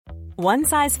One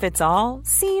size fits all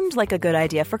seemed like a good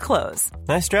idea for clothes.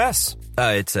 Nice dress.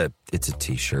 It's a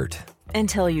t-shirt.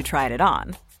 Until you tried it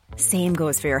on. Same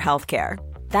goes for your healthcare.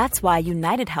 That's why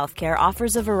United Healthcare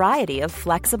offers a variety of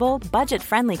flexible,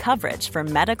 budget-friendly coverage for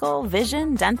medical,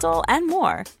 vision, dental, and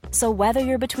more. So whether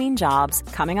you're between jobs,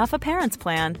 coming off a parent's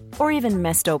plan, or even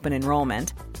missed open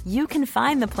enrollment, you can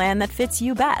find the plan that fits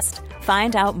you best.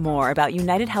 Find out more about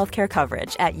United Healthcare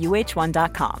coverage at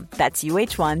uh1.com. That's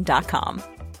uh1.com.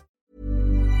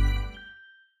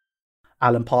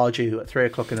 Alan Pardew at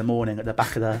 3:00 in the morning at the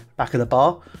back of the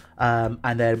bar,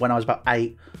 and then when I was about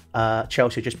 8,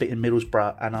 Chelsea had just beaten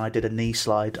Middlesbrough, and I did a knee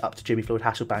slide up to Jimmy Floyd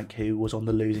Hasselbank, who was on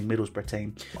the losing Middlesbrough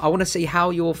team. I want to see how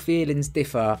your feelings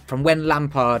differ from when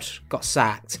Lampard got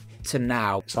sacked to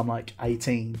now. So I'm like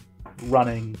 18,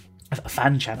 running a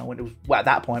fan channel, and it was, well, at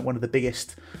that point, one of the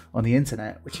biggest on the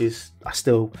internet, which is, I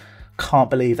still can't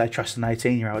believe they trust an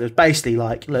 18-year-old. It was basically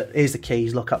like, look, here's the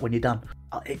keys, lock up when you're done.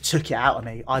 It took it out of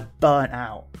me. I burnt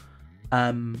out.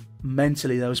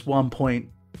 Mentally, there was one point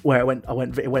where it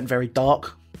went very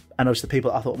dark, and obviously the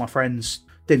people that I thought were my friends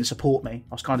didn't support me.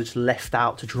 I was kind of just left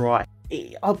out to dry.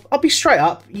 I'll be straight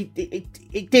up.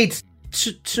 It did.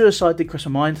 Suicide did cross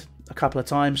my mind a couple of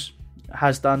times. It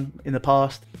has done in the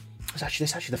past. This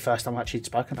is actually the first time I've actually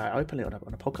spoken about it openly on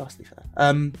a podcast, to be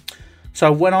fair.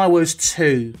 So when I was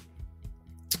 2,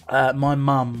 my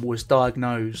mum was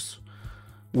diagnosed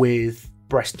with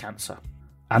breast cancer.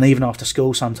 And even after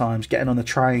school sometimes, getting on the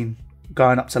train,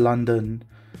 going up to London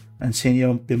and seeing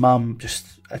your mum just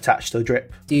attached to a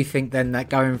drip. Do you think then that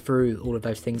going through all of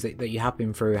those things that you have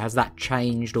been through, has that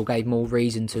changed or gave more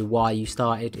reason to why you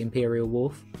started Imperial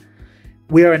Wharf?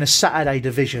 We are in a Saturday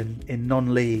division in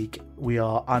non-league. We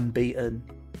are unbeaten.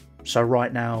 So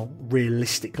right now,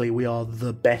 realistically, we are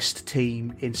the best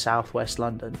team in southwest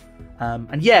London.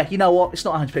 And yeah, you know what? It's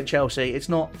not 100% Chelsea. It's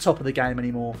not top of the game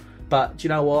anymore. But do you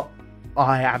know what?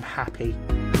 I am happy.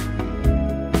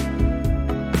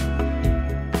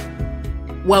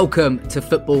 Welcome to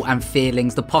Football and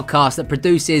Feelings, the podcast that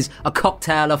produces a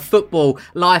cocktail of football,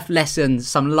 life lessons,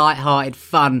 some light-hearted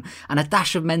fun, and a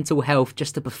dash of mental health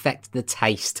just to perfect the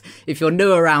taste. If you're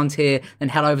new around here, then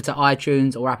head over to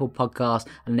iTunes or Apple Podcasts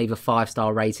and leave a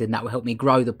 5-star rating. That will help me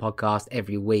grow the podcast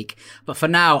every week. But for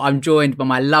now, I'm joined by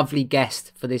my lovely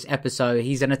guest for this episode.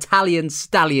 He's an Italian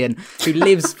stallion who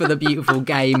lives for the beautiful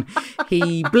game.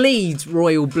 He bleeds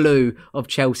royal blue of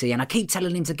Chelsea, and I keep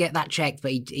telling him to get that checked, but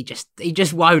he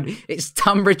just won't. It's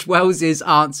Tunbridge Wells'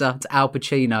 answer to Al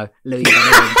Pacino. Louis.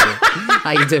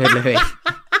 How you doing, Louis?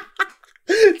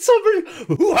 It's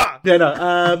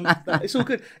all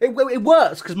good. It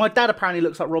works because my dad apparently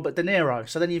looks like Robert De Niro.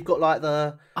 So then you've got like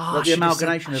the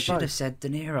amalgamation of both. I should have said De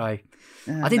Niro.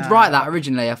 I did write that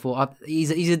originally. I thought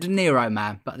he's a De Niro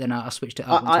man, but then I switched it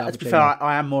up. To be fair,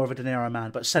 I am more of a De Niro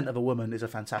man, but Scent of a Woman is a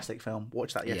fantastic film.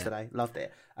 Watched that yesterday. Yeah. Loved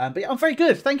it. But yeah, I'm very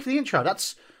good. Thank you for the intro.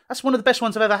 That's one of the best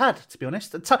ones I've ever had, to be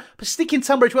honest. But sticking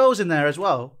Tunbridge Wells in there as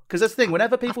well, because that's the thing.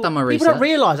 Whenever people don't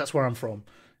realise that's where I'm from.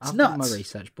 It's nuts. I've done my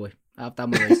research, boy. I've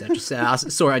done my research. I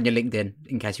saw it on your LinkedIn,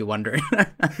 in case you're wondering.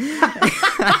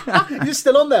 You're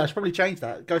still on there. I should probably change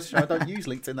that. Go to show I don't use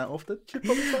LinkedIn that often.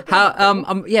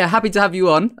 I'm happy to have you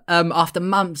on. After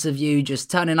months of you just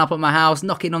turning up at my house,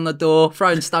 knocking on the door,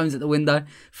 throwing stones at the window,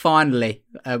 finally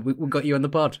we got you on the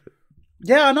pod.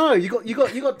 Yeah, I know. You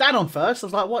got Dan on first. I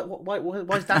was like,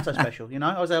 why is Dan so special? You know,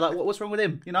 I was there like, what's wrong with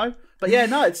him? You know, but yeah,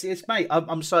 no, it's mate.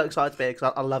 I'm so excited to be here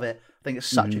because I love it. I think it's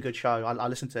such a good show. I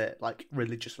listen to it like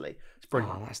religiously. It's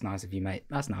brilliant. Oh, that's nice of you, mate.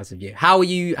 That's nice of you. How are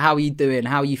you doing?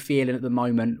 How are you feeling at the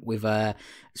moment with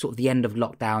sort of the end of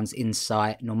lockdowns in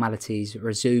sight, normalities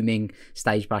resuming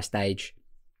stage by stage?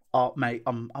 Oh, mate,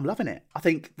 I'm loving it. I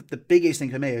think the biggest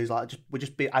thing for me is like we're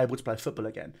just be able to play football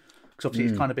again. Because obviously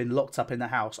it's kind of been locked up in the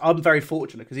house. I'm very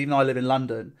fortunate because even though I live in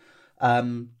London,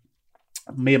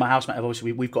 me and my housemate have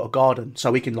obviously we've got a garden,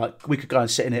 so we could go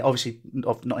and sit in it. Obviously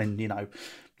not in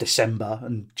December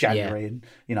and January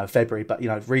and February, but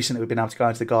recently we've been able to go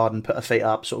into the garden, put our feet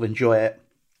up, sort of enjoy it.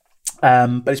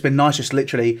 But it's been nice just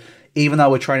literally, even though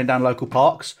we're training down local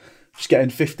parks, just getting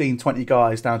 15, 20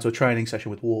 guys down to a training session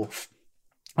with Wharf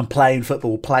and playing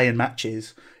football, playing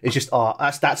matches. It's just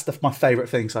that's my favourite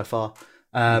thing so far.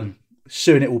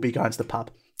 Soon it will be going to the pub,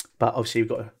 but obviously we've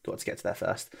got to get to there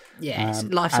first. Yeah,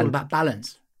 life's all about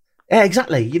balance. Yeah,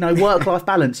 exactly. Work-life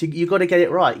balance. You got to get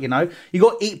it right. You got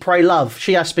to eat, pray, love.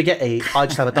 She has spaghetti. I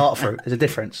just have a dart fruit. There's a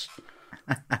difference.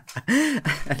 On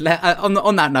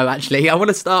that note, actually, I want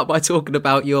to start by talking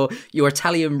about your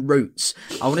Italian roots.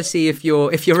 I want to see if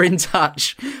you're in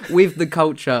touch with the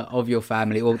culture of your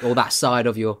family or that side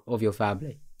of your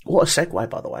family. What a segue,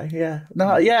 by the way. Yeah.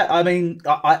 No. Yeah. I mean,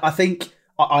 I think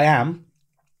I am.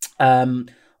 I'm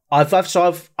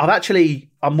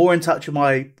more in touch with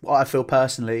what I feel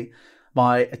personally,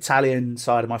 my Italian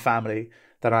side of my family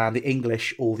than I am the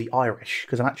English or the Irish,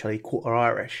 because I'm actually quarter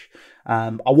Irish.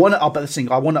 I want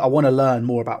to learn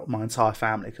more about my entire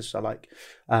family, because I like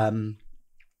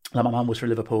my mum was from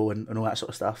Liverpool and all that sort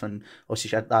of stuff, and obviously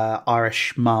she had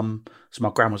Irish mum, so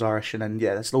my gran was Irish, and then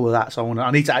that's all of that. So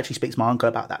I need to actually speak to my uncle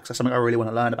about that, because that's something I really want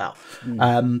to learn about.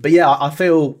 But yeah, I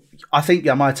think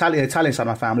my Italian side of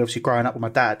my family, obviously growing up with my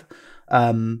dad,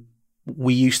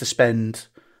 we used to spend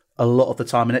a lot of the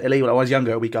time in Italy. When I was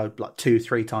younger, we go like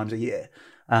 2-3 times a year.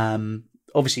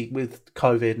 Obviously with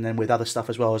COVID and then with other stuff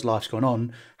as well as life's gone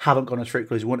on, haven't gone as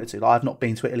frequently as we wanted to. Like, I've not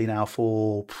been to Italy now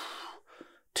for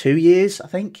 2 years, I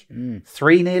think,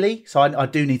 3 nearly. So I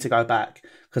do need to go back,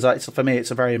 because for me,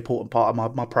 it's a very important part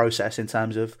of my process in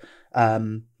terms of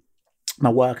my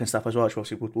work and stuff as well, which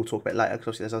obviously we'll talk about later, because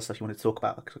obviously there's other stuff you wanted to talk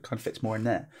about, because it kind of fits more in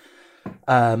there.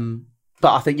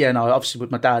 But I think, obviously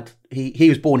with my dad, he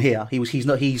was born here.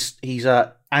 He's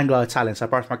Anglo-Italian, so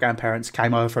both my grandparents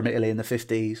came over from Italy in the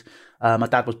 50s. My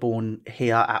dad was born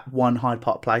here at 1 Hyde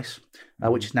Park Place,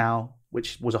 which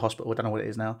was a hospital. I don't know what it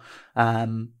is now.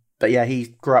 But yeah,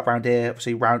 he grew up around here,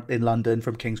 obviously around in London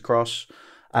from King's Cross.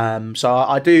 So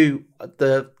I do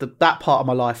that part of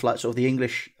my life, like sort of the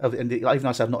English, even though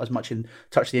I said I'm not as much in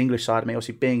touch with the English side of me.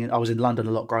 Obviously, I was in London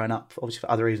a lot growing up, obviously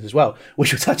for other reasons as well,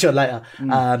 which we'll touch on later.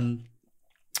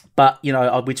 But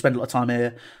we'd spend a lot of time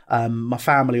here. My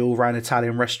family all ran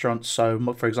Italian restaurants. So,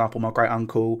 for example, my great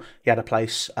uncle, he had a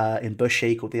place in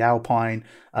Bushey called the Alpine.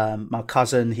 My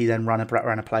cousin, he then ran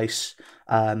a place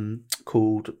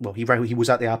called, he was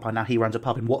at the Alpine. Now he runs a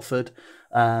pub in Watford.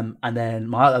 And then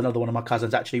another one of my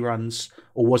cousins actually runs,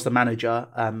 or was the manager,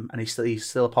 and he's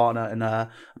still a partner in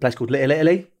a place called Little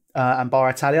Italy and Bar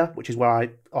Italia, which is where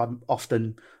I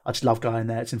just love going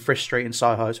there. It's in Frisch Street in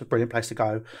Soho. It's a brilliant place to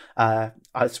go.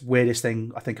 It's the weirdest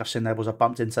thing I think I've seen there was I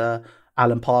bumped into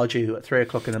Alan Pardew at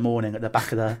 3:00 in the morning at the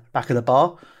back of the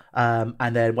bar.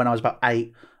 And then when I was about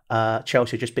 8,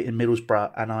 Chelsea had just beaten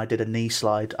Middlesbrough, and I did a knee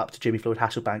slide up to Jimmy Floyd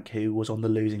Hasselbank, who was on the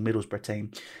losing Middlesbrough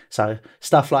team. So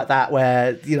stuff like that,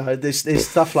 where there's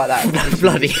stuff like that.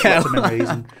 Bloody hell! Memories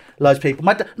and loads of people.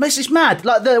 It's mad.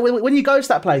 Like when you go to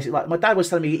that place, like my dad was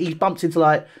telling me, he bumped into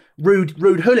like Rude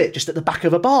Hullet just at the back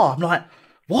of a bar. I'm like,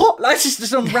 what? Like, it's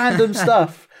just some random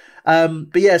stuff. But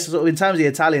yeah, so sort of in terms of the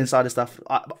Italian side of stuff,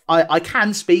 I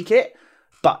can speak it,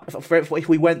 but if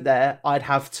we went there, I'd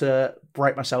have to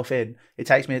break myself in. It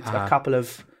takes me a couple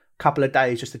of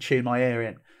days just to tune my ear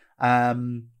in,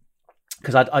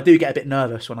 because I do get a bit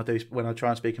nervous when I try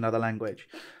and speak another language.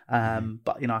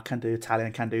 But I can do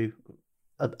Italian, can do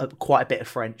quite a bit of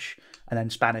French, and then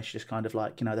Spanish, just kind of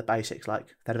like the basics, like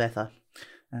cerveza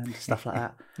and stuff like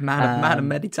that. Man of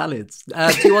many talents.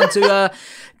 Do you want to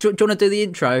do you want to do the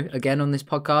intro again on this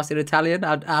podcast in Italian?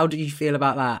 How do you feel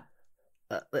about that?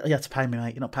 You have to pay me,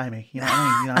 mate. You're not paying me. You know what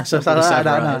I mean? So I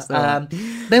don't know.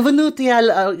 Benvenuti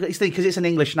al, because it's an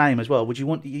English name as well.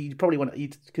 You'd probably want,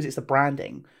 because it's the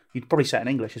branding, you'd probably say it in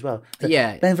English as well.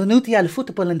 Yeah. Benvenuti al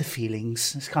football and the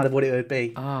feelings. That's kind of what it would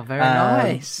be. Oh, very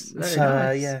nice. Very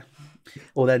nice. Yeah.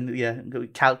 Or then,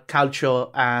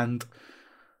 calcio and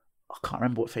I can't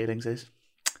remember what feelings is.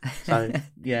 So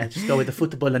yeah, just go with the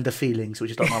football and the feelings,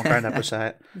 which is like my granddad would say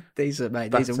it. Decent,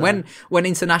 mate. Decent. When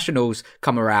internationals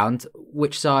come around,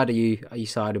 which side are you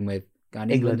siding with? Going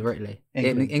England or Italy?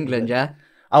 England, yeah.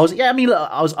 I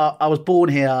was born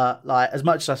here. Like, as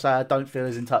much as I say I don't feel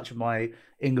as in touch with my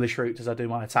English roots as I do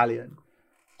my Italian.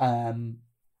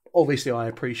 Obviously, I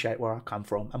appreciate where I come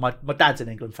from, and my dad's an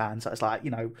England fan, so it's like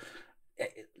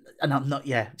and I'm not.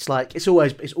 Yeah, it's like it's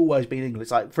always been England. It's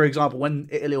like, for example, when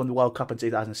Italy won the World Cup in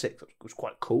 2006, it was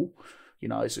quite cool.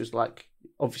 It's just like,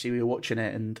 obviously we were watching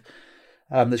it, and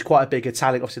there's quite a big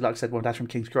Italian. Obviously, like I said, my dad's from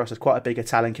King's Cross. There's quite a big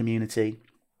Italian community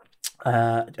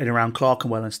in around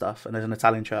Clerkenwell and stuff. And there's an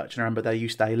Italian church. And I remember they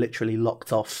literally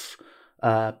locked off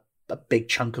a big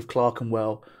chunk of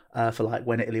Clerkenwell for like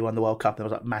when Italy won the World Cup. There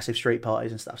was like massive street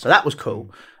parties and stuff. So that was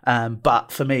cool.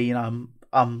 But for me,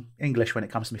 I'm English when it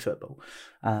comes to me football.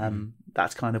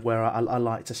 That's kind of where I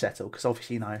like to settle, because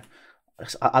obviously,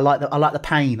 I like the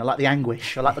pain, I like the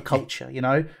anguish, I like the culture.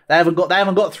 They haven't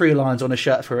got 3 lines on a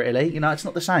shirt for Italy. It's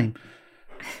not the same.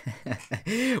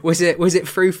 Was it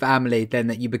through family then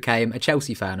that you became a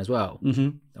Chelsea fan as well,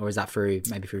 or is that through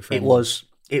friends?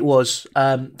 It was.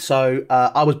 So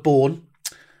I was born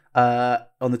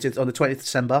on the 20th of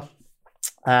December,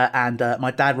 and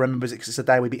my dad remembers it because it's the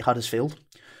day we beat Huddersfield.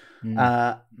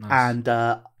 Nice. And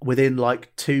within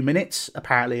like 2 minutes,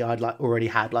 apparently I'd like already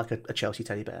had like a Chelsea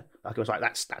teddy bear. Like, I was like,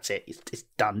 that's it, it's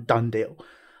done deal.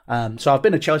 So I've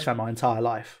been a Chelsea fan my entire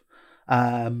life.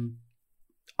 I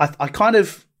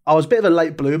was a bit of a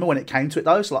late bloomer when it came to it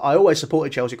though. So like, I always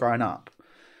supported Chelsea growing up.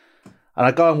 And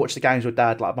I go and watch the games with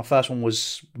Dad. Like my first one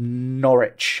was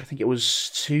Norwich. I think it was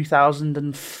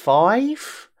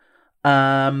 2005.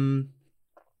 And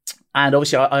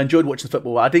obviously I enjoyed watching the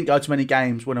football. I didn't go to many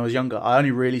games when I was younger. I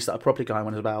only really started properly going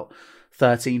when I was about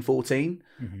 13, 14.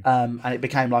 And it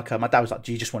became like, my dad was like,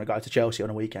 do you just want to go to Chelsea on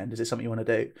a weekend? Is it something you want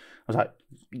to do? I was like,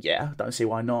 yeah, don't see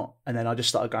why not. And then I just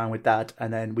started going with Dad.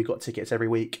 And then we got tickets every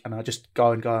week. And I just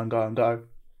go and go and go and go.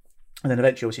 And then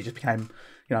eventually, obviously, it just became,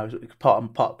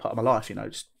 part of my life,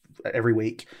 just every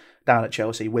week down at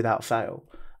Chelsea without fail.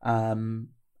 I've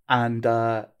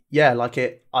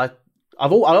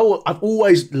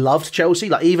always loved Chelsea.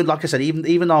 Like even like I said,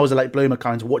 even though I was a late bloomer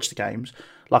coming to watch the games,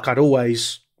 like I'd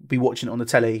always be watching it on the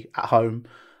telly at home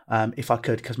if I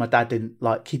could, because my dad didn't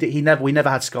like we never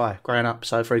had Sky growing up.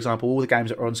 So for example, all the games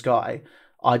that were on Sky,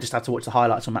 I just had to watch the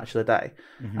highlights on Match of the Day.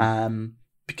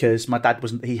 Because my dad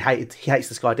he hates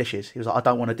the Sky dishes. He was like, I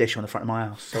don't want a dish on the front of my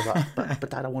house. So I was like, but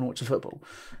Dad, I want to watch the football.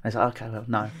 And he's like, okay, well,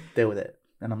 no, deal with it.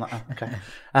 And I'm like, oh,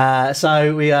 okay.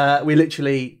 So we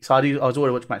literally, I was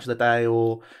already watching Match of the Day,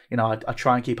 or I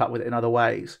try and keep up with it in other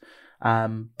ways.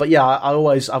 But yeah, I've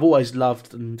always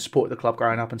loved and supported the club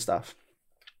growing up and stuff.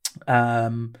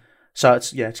 So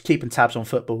it's keeping tabs on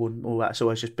football and all that's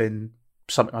always just been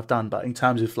something I've done. But in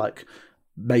terms of like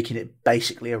making it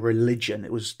basically a religion,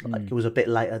 it was a bit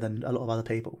later than a lot of other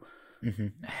people.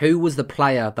 Who was the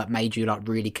player that made you like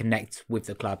really connect with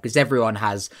the club? Because everyone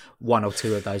has one or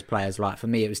two of those players. Like for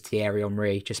me, it was Thierry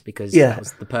Henry, just because that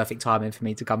was the perfect timing for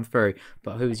me to come through.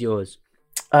 But who's yours?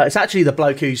 It's actually the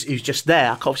bloke who's just there.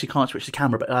 I obviously can't switch the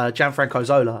camera, but Gianfranco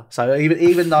Zola. So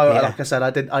even though, like I said, I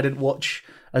didn't watch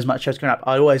as much as growing up,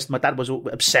 my dad was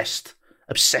obsessed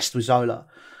with Zola.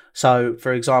 So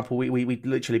for example, we'd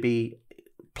literally be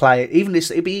playing. Even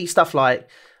this, it'd be stuff like.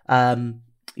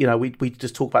 We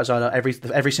just talk about Zola.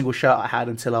 Every single shirt I had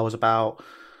until I was about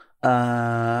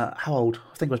how old?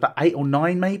 I think it was about 8 or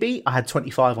 9 maybe. I had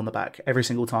 25 on the back every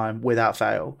single time without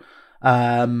fail.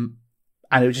 And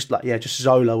it was just like, just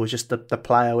Zola was just the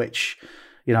player which,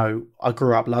 I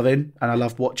grew up loving and I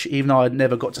loved watching, even though I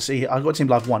never got to see, I got to see him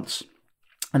live once.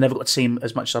 I never got to see him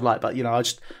as much as I'd like, but you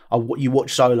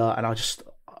watch Zola and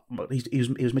he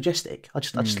was majestic. I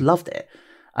just loved it.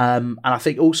 And I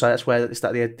think also that's where it's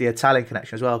like the Italian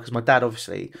connection as well, because my dad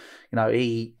obviously,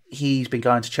 he's been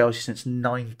going to Chelsea since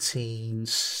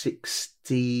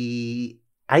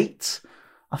 1968,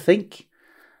 I think.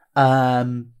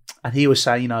 And he was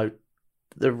saying,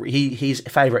 his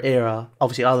favourite era,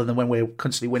 obviously other than when we're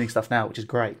constantly winning stuff now, which is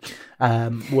great,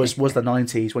 was the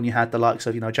 90s when you had the likes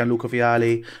of Gianluca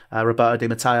Vialli, Roberto Di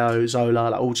Matteo, Zola,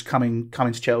 like all just coming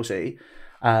to Chelsea.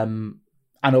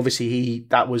 And obviously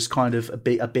that was kind of a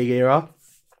big era.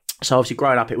 So obviously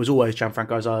growing up, it was always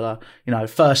Gianfranco Zola.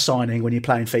 First signing when you're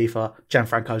playing FIFA,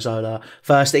 Gianfranco Zola.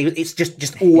 First, it's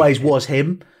just always was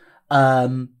him.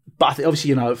 But I think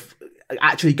obviously,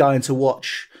 actually going to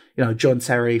watch, John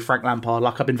Terry, Frank Lampard,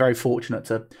 like I've been very fortunate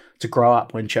to grow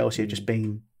up when Chelsea have just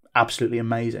been absolutely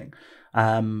amazing.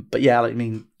 But yeah,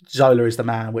 Zola is the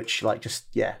man, which I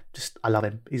love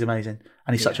him. He's amazing.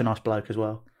 And he's such a nice bloke as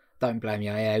well. Don't blame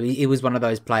you. Yeah, he was one of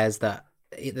those players that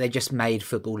they just made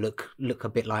football look a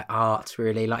bit like art,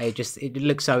 really. Like it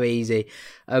looks so easy.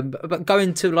 But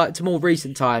going to more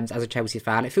recent times as a Chelsea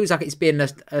fan, it feels like it's been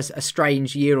a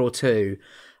strange year or two.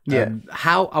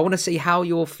 How I want to see how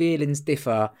your feelings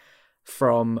differ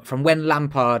from when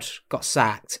Lampard got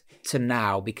sacked to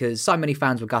now, because so many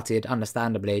fans were gutted,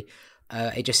 understandably.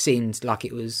 It just seemed like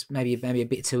it was maybe a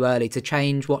bit too early to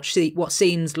change what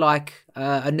seems like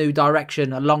a new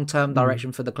direction, a long-term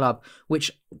direction for the club, which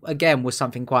again was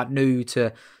something quite new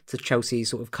to Chelsea's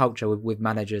sort of culture with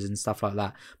managers and stuff like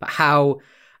that. But how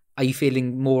are you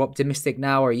feeling more optimistic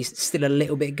now, or are you still a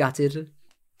little bit gutted?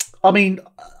 I mean,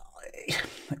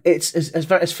 it's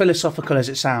as philosophical as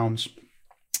it sounds.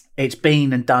 It's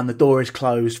been and done. The door is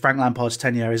closed. Frank Lampard's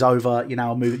tenure is over.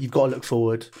 You've got to look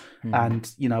forward.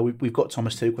 And, we've got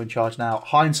Thomas Tuchel in charge now.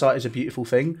 Hindsight is a beautiful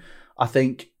thing. I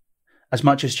think as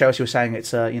much as Chelsea was saying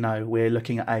it's, we're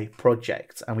looking at a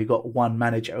project and we've got one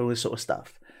manager, all this sort of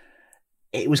stuff.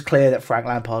 It was clear that Frank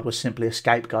Lampard was simply a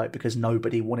scapegoat because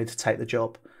nobody wanted to take the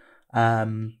job. He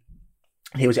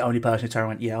was the only person who turned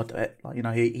around and went, yeah, I'll do it.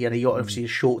 He got obviously a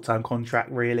short-term contract,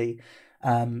 really.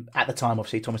 At the time,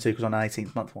 obviously, Thomas Tuchel was on an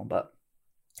 18-month one, but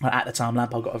at the time,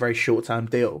 Lampard got a very short-term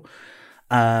deal.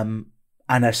 And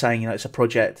they're saying, it's a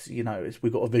project,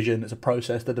 we've got a vision, it's a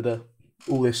process,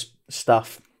 all this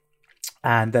stuff.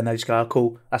 And then they just go, oh,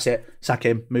 cool, that's it, sack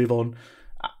him, move on.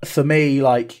 For me,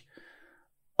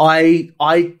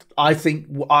 I think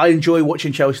I enjoy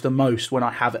watching Chelsea the most when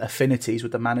I have affinities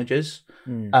with the managers.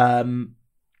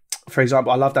 For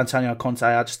example, I loved Antonio Conte.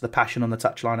 The passion on the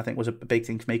touchline, I think, was a big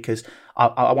thing for me because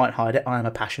I won't hide it. I am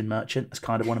a passion merchant. That's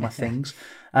kind of one of my things.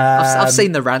 I've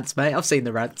seen the rants, mate. I've seen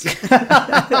the rants.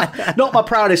 Not my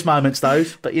proudest moments,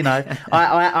 those, but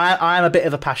I am a bit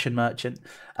of a passion merchant.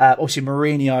 Obviously,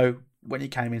 Mourinho, when he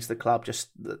came into the club, just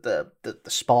the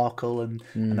sparkle and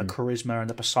the charisma and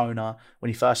the persona when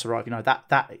he first arrived.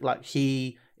 That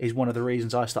he is one of the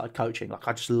reasons I started coaching. Like,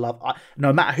 I just love,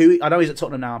 no matter who, I know he's at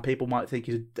Tottenham now and people might think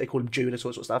they call him Judas,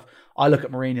 all sorts of stuff. I look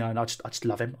at Mourinho and I just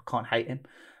love him. I can't hate him.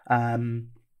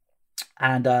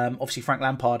 Obviously Frank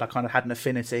Lampard, I kind of had an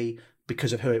affinity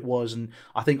because of who it was. And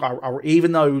I think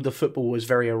even though the football was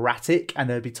very erratic and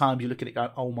there'd be times you look at it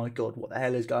going, oh my God, what the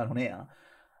hell is going on here?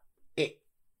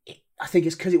 I think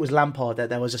it's because it was Lampard that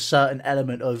there was a certain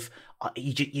element of,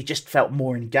 you just felt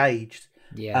more engaged.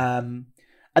 Yeah.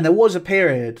 And there was a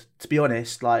period, to be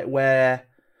honest, like where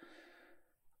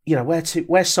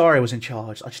Sarri was in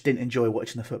charge, I just didn't enjoy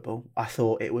watching the football. I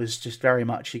thought it was just very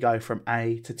much you go from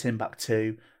A to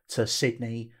Timbuktu to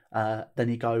Sydney, then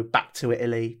you go back to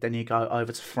Italy, then you go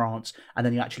over to France, and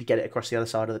then you actually get it across the other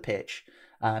side of the pitch.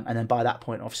 And then by that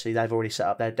point, obviously, they've already set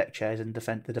up their deck chairs and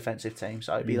the defensive team.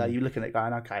 So it'd be like you're looking at it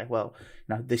going, okay, well,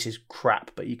 this is crap.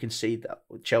 But you can see that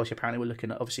Chelsea apparently were looking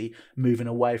at obviously moving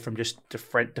away from just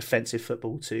defensive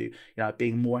football to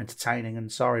being more entertaining.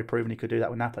 And Sarri proven he could do that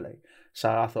with Napoli. So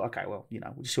I thought, okay, well,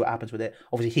 we'll just see what happens with it.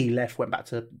 Obviously, he left, went back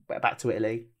to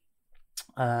Italy.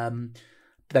 Then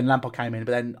Lampard came in.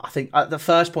 But then I think at the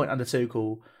first point under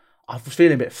Tuchel, I was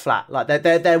feeling a bit flat. Like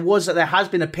there has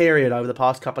been a period over the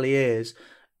past couple of years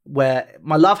where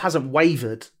my love hasn't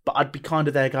wavered, but I'd be kind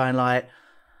of there going like,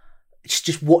 it's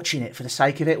just watching it for the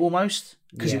sake of it almost,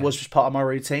 because it was just part of my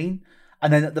routine.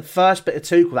 And then at the first bit of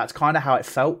Tuchel, that's kind of how it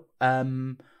felt. I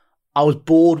was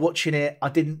bored watching it. I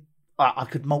could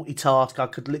multitask. I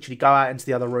could literally go out into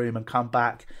the other room and come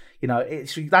back.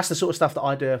 That's the sort of stuff that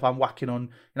I do if I'm whacking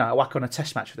on, I whack on a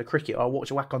test match for the cricket or I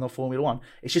watch a whack on the Formula One.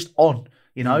 It's just on,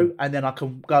 and then I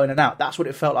can go in and out. That's what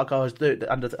it felt like I was doing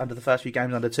under the first few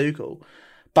games under Tuchel.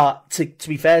 But to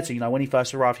be fair to, when he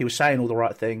first arrived, he was saying all the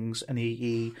right things and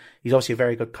he's obviously a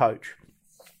very good coach.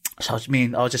 So I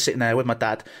was just sitting there with my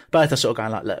dad, both are sort of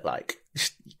going like, look, like, you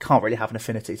can't really have an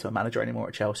affinity to a manager anymore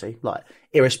at Chelsea. Like,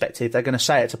 irrespective, they're going to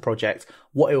say it's a project.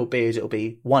 What it will be is it'll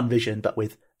be one vision, but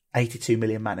with 82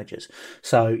 million managers.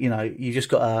 So, you just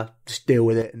got to just deal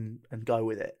with it and go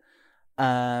with it.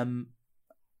 But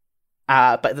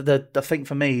the thing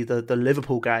for me, the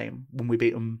Liverpool game, when we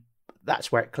beat them,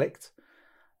 that's where it clicked.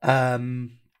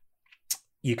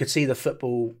 You could see the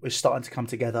football was starting to come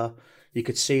together. You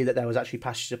could see that there was actually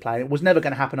passage of play. It was never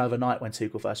going to happen overnight when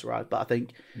Tuchel first arrived, but I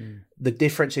think the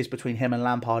differences between him and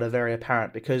Lampard are very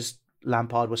apparent because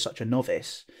Lampard was such a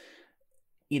novice.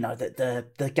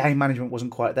 The game management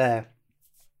wasn't quite there.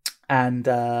 And,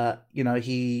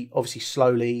 he obviously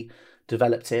slowly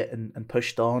developed it and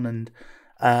pushed on.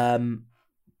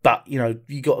 But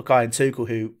you got a guy in Tuchel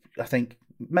who I think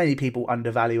many people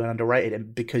undervalue and underrated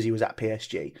him because he was at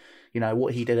PSG.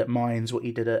 What he did at Mainz, what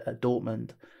he did at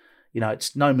Dortmund,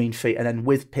 it's no mean feat. And then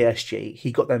with PSG,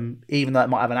 he got them, even though it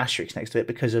might have an asterisk next to it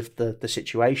because of the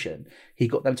situation, he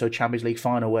got them to a Champions League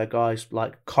final where guys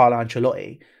like Carlo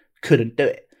Ancelotti couldn't do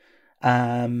it.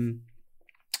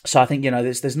 So I think,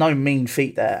 there's no mean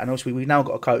feat there. And also we've now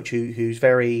got a coach who's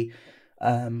very,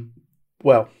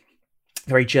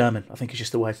 very German, I think is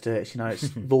just the way to do it. It's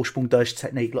Vorsprung durch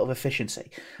technique, a lot of efficiency.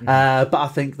 But I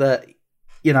think that,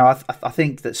 I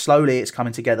think that slowly it's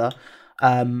coming together.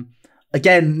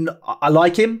 Again, I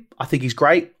like him. I think he's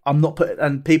great.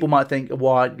 And people might think,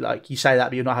 why, like you say that,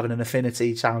 but you're not having an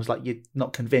affinity. It sounds like you're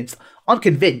not convinced. I'm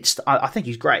convinced. I think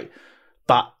he's great,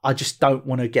 but I just don't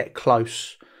want to get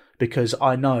close because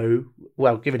I know,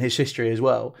 well, given his history as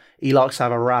well, he likes to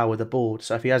have a row with the board.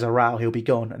 So if he has a row, he'll be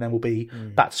gone and then we'll be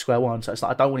back to square one. So it's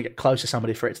like, I don't want to get close to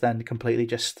somebody for it to then completely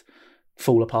just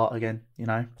fall apart again,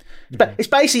 But it's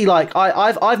basically like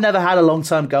I've never had a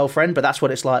long-term girlfriend, but that's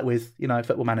what it's like with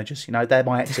football managers. They're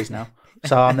my exes now,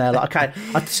 so I'm there like, okay,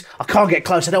 I can't get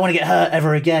close. I don't want to get hurt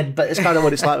ever again. But it's kind of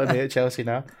what it's like with me at Chelsea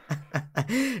now.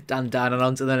 Done, and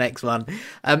on to the next one.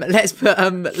 Let's put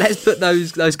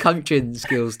those coaching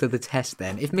skills to the test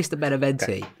then. If Mr.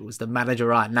 Beneventi was the manager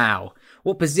right now,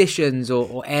 what positions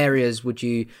or areas would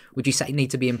you say need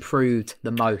to be improved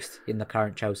the most in the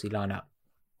current Chelsea lineup?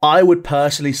 I would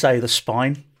personally say the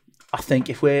spine. I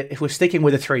think if we're sticking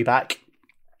with a 3-back,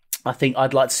 I think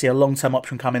I'd like to see a long-term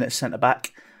option come in at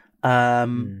centre-back.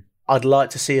 I'd like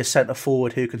to see a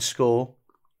centre-forward who can score.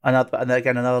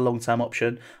 another long-term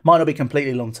option. Might not be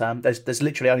completely long-term. There's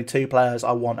literally only two players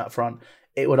I want up front.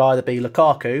 It would either be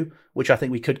Lukaku, which I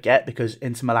think we could get because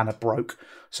Inter Milan are broke,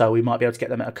 so we might be able to get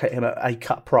him at a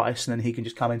cut price, and then he can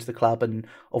just come into the club and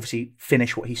obviously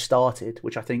finish what he started,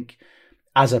 which I think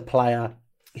as a player,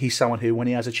 he's someone who, when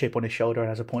he has a chip on his shoulder and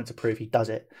has a point to prove, he does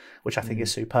it, which I think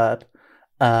is superb.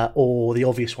 Or the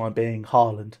obvious one being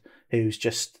Haaland, who's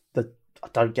just I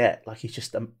don't get, like, he's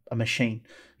just a machine.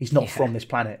 He's not from this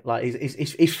planet. Like,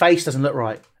 his face doesn't look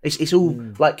right. It's all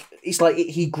like, it's like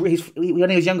when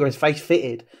he was younger, his face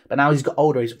fitted, but now he's got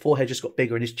older, his forehead just got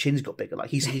bigger and his chin's got bigger. Like,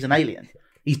 he's an alien.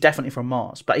 He's definitely from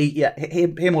Mars. But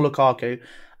him or Lukaku.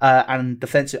 And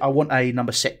defensive, I want a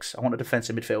number 6. I want a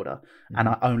defensive midfielder, and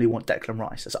I only want Declan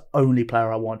Rice. That's the only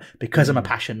player I want because I'm a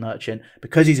passion merchant,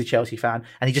 because he's a Chelsea fan,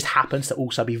 and he just happens to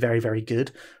also be very, very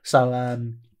good. So,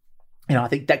 I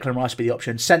think Declan Rice would be the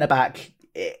option. Centre back,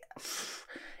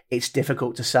 it's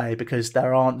difficult to say because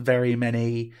there aren't very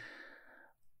many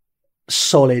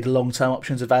solid long-term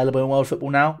options available in world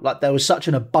football now. Like, there was such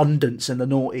an abundance in the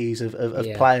noughties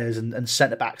of players and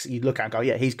centre-backs that you look at and go,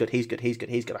 yeah, he's good, he's got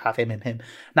to have him.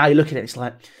 Now you look at it, it's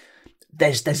like,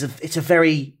 it's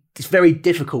very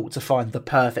difficult to find the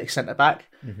perfect centre-back.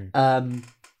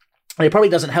 It probably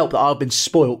doesn't help that I've been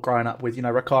spoilt growing up with,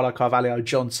 Ricardo Carvalho,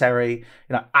 John Terry,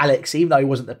 Alex. Even though he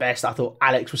wasn't the best, I thought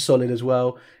Alex was solid as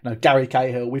well. Gary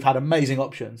Cahill. We've had amazing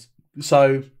options.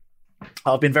 So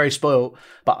I've been very spoiled,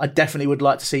 but I definitely would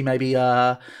like to see maybe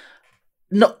not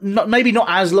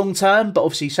as long term, but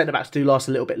obviously centre backs do last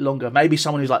a little bit longer. Maybe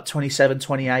someone who's like 27,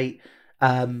 28,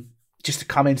 just to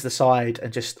come into the side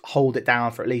and just hold it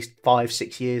down for at least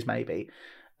 5-6 years, maybe.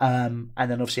 And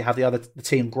then obviously have the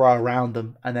team grow around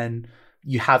them, and then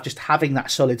you have just having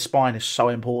that solid spine is so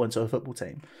important to a football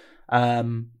team.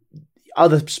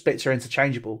 Other bits are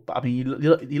interchangeable, but I mean,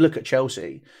 you look at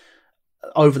Chelsea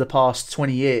over the past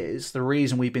 20 years. The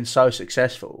reason we've been so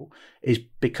successful is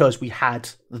because we had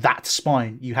that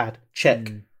spine. You had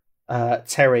Cech,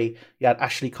 Terry, you had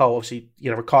Ashley Cole, obviously,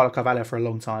 Ricardo Carvalho for a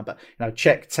long time, but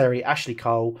Cech, Terry, Ashley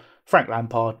Cole, Frank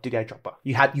Lampard, Didier Drogba.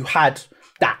 You had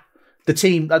that. The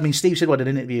team, I mean, Steve Sidwell did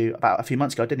an interview about a few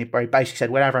months ago, didn't he? Where he basically said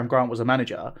when Avram Grant was a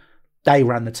manager, they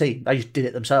ran the team. They just did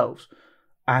it themselves.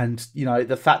 And,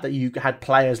 the fact that you had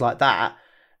players like that,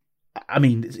 I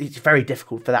mean, it's very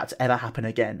difficult for that to ever happen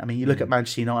again. I mean, you look at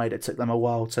Manchester United, it took them a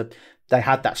while they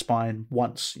had that spine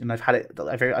once, they've had it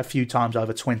a few times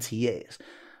over 20 years.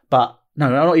 But no,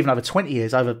 not even over 20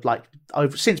 years, over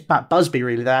since Matt Busby,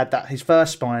 really, they had his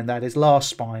first spine, they had his last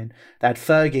spine, they had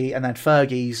Fergie, and then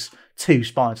Fergie's 2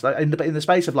 spines. Like in the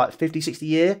space of 50, 60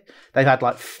 years, they've had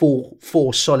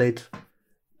four solid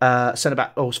centre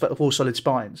back or 4 solid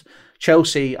spines.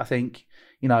 Chelsea, I think,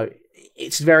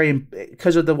 it's very,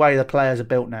 because of the way the players are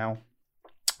built now,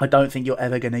 I don't think you're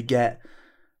ever going to get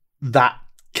that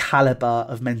caliber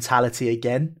of mentality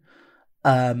again,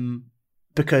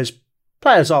 because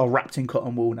players are wrapped in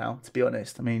cotton wool now, to be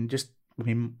honest. I mean,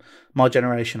 my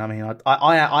generation, I mean,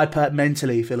 I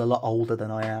mentally feel a lot older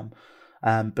than I am.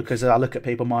 Because I look at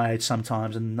people my age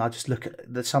sometimes, and I just look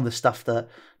at some of the stuff that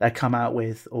they come out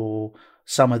with, or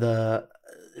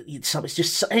it's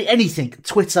just anything,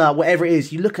 Twitter, whatever it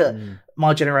is. You look at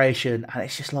my generation, and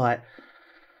it's just like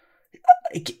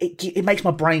it makes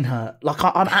my brain hurt. Like,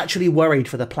 I'm actually worried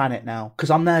for the planet now, because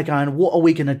I'm there going, what are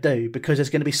we going to do? Because there's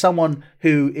going to be someone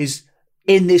who is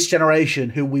in this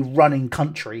generation who will be running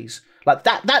countries. Like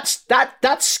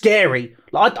that's scary.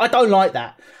 Like, I don't like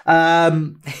that.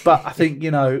 But I think,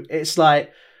 it's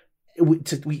like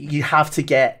you have to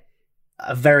get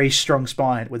a very strong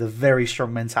spine with a very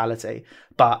strong mentality.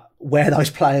 But where those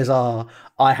players are,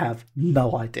 I have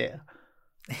no idea.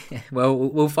 Well,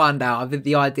 we'll find out. I think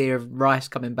the idea of Rice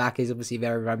coming back is obviously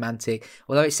very romantic,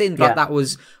 although it seemed like that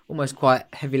was almost quite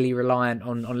heavily reliant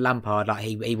on Lampard. Like,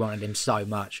 he wanted him so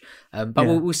much. But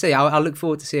we'll see. I'll look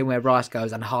forward to seeing where Rice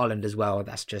goes, and Haaland as well.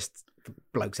 That's just, the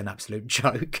bloke's an absolute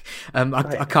joke.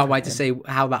 I can't wait to see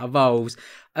how that evolves.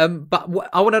 But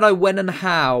I want to know when and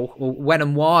how, or when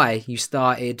and why you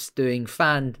started doing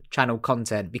fan channel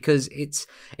content, because it's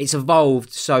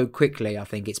evolved so quickly. I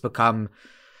think it's become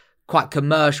quite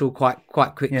commercial quite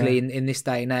quickly in this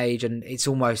day and age, and it's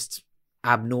almost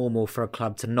abnormal for a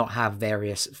club to not have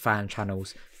various fan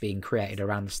channels being created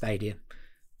around the stadium.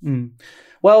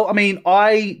 Well, I mean,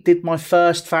 I did my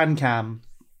first fan cam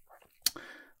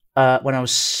when I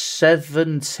was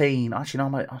 17. Actually,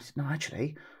 might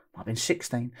have been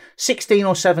 16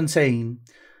 or 17,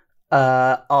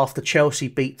 after Chelsea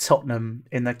beat Tottenham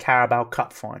in the Carabao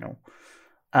Cup final.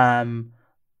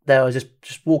 There was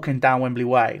just walking down Wembley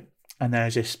Way, and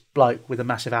there's this bloke with a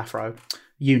massive afro.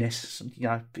 Eunice,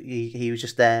 he was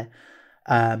just there.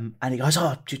 And he goes,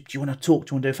 "Oh, do you want to talk?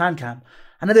 Do you want to do a fan cam?"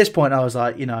 And at this point, I was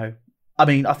like,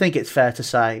 I think it's fair to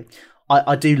say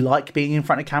I do like being in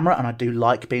front of camera, and I do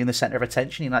like being the center of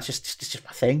attention. That's just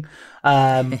my thing. So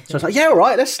I was like, "Yeah, all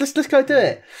right, let's go do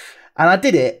it." And I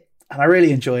did it, and I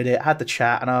really enjoyed it. I had the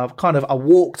chat, and I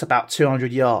walked about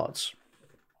 200 yards,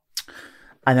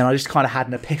 and then I just kind of had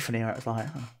an epiphany where it was like,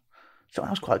 oh, so that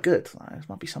was quite good. Like, this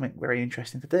might be something very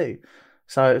interesting to do.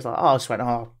 So it was like, I just went,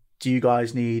 do you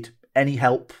guys need any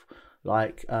help?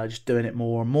 Like, just doing it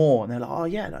more and more? And they're like, oh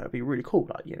yeah, that would be really cool.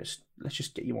 Like, yeah, let's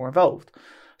just get you more involved.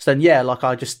 So then, yeah, like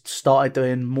I just started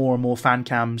doing more and more fan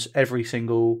cams every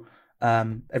single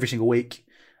week.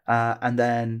 And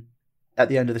then at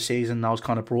the end of the season, I was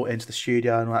kind of brought into the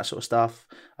studio and all that sort of stuff.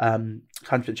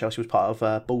 100% Chelsea was part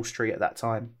of Ball Street at that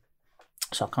time.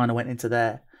 So I kind of went into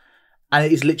there. And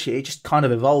it just kind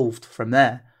of evolved from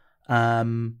there.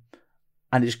 And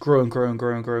it just grew and grew and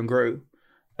grew and grew and grew.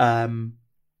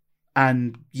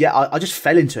 And yeah, I just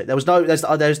fell into it.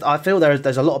 I feel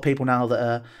there's a lot of people now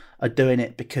that are doing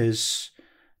it because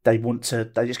they want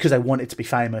it to be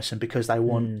famous, and because they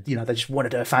want, they just want to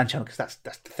do a fan channel because that's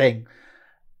the thing.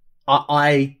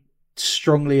 I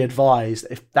strongly advise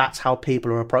that if that's how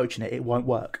people are approaching it, it won't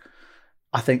work.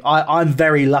 I think I'm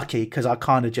very lucky because I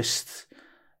kind of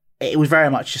it was very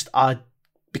much just, I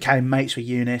became mates with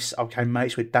Eunice, I became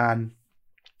mates with Dan,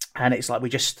 and it's like it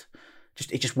just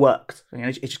worked.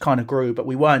 It just kind of grew, but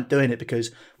we weren't doing it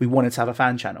because we wanted to have a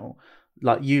fan channel.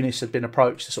 Like, Eunice had been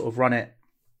approached to sort of run it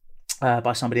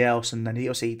by somebody else, and then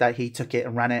he took it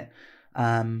and ran it.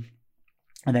 And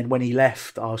then when he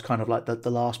left, I was kind of like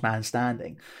the last man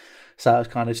standing. So it was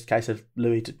kind of just a case of,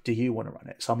 Louis, do you want to run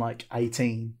it? So I'm like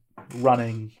 18,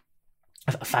 running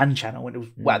a fan channel, and it was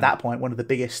at that point one of the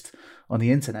biggest on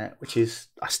the internet, which is,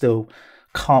 I still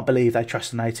can't believe they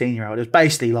trust an 18-year-old. It was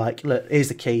basically like, look, here's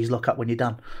the keys, lock up when you're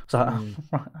done. So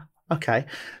right, okay.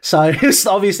 So it was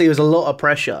a lot of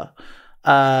pressure.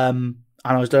 And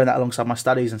I was doing that alongside my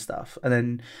studies and stuff. And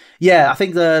then, yeah, I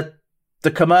think the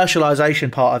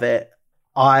commercialization part of it,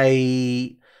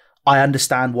 I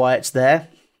understand why it's there,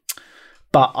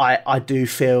 but I do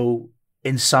feel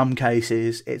in some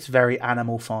cases it's very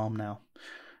Animal Farm now.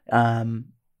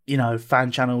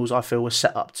 Fan channels, I feel, were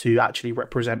set up to actually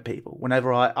represent people.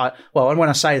 Whenever and when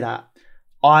I say that,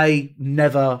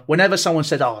 whenever someone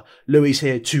said, "Oh, Louis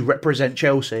here to represent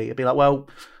Chelsea," I'd be like, well,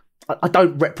 I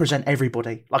don't represent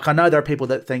everybody. Like, I know there are people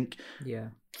that think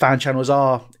fan channels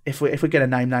are, if we're going to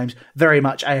name names, very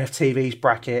much AFTV's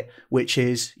bracket, which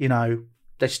is,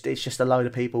 it's just a load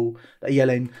of people that are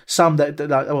yelling. Some that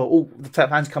like, all the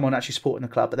fans come on actually supporting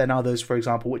the club, but then others, for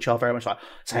example, which are very much like,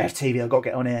 it's AFTV, I've got to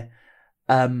get on here.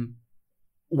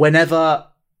 Whenever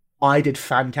I did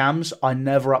fan cams, I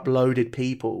never uploaded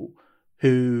people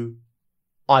who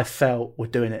I felt were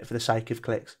doing it for the sake of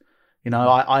clicks.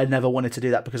 I never wanted to do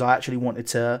that, because I actually wanted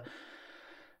to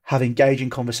have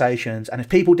engaging conversations. And if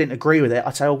people didn't agree with it,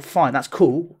 I'd say, oh, fine, that's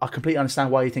cool. I completely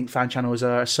understand why you think fan channels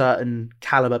are a certain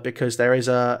caliber, because there is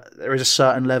a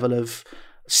certain level of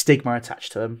stigma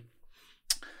attached to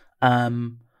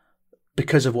them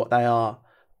because of what they are.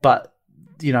 But,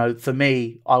 for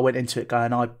me, I went into it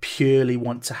going, I purely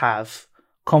want to have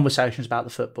conversations about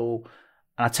the football.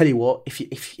 And I tell you what,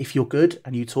 if you're good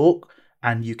and you talk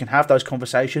and you can have those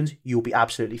conversations, you'll be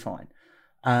absolutely fine.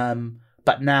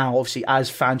 But now, obviously,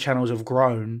 as fan channels have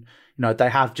grown, they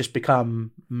have just become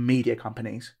media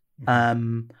companies.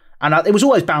 And it was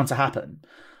always bound to happen.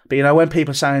 But, when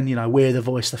people are saying, we're the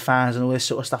voice of the fans and all this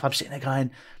sort of stuff, I'm sitting there going,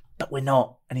 but we're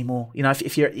not anymore.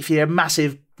 If you're a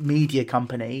massive media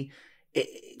company,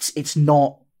 it's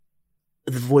not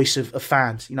the voice of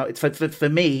fans. For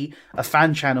me, a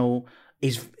fan channel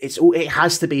it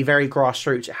has to be very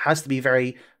grassroots. It has to be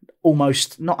very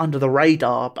almost not under the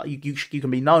radar, but you can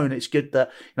be known. It's good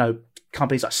that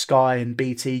companies like Sky and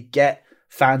BT get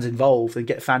fans involved and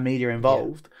get fan media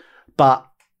involved. Yeah. But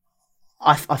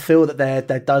I feel that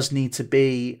there does need to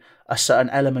be a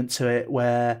certain element to it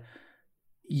where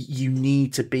you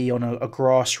need to be on a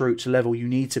grassroots level. You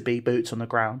need to be boots on the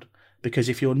ground, because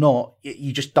if you're not,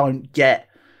 you just don't get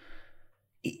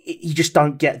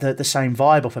the same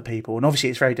vibe off of people. And obviously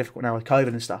it's very difficult now with COVID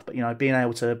and stuff, but being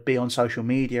able to be on social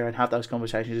media and have those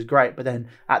conversations is great. But then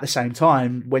at the same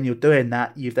time, when you're doing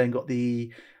that, you've then got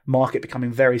the market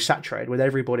becoming very saturated with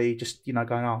everybody just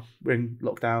going, oh, we're in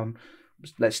lockdown,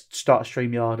 let's start a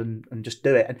StreamYard and just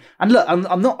do it. And look,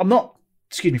 I'm not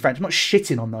excuse me French, I'm not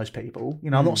shitting on those people.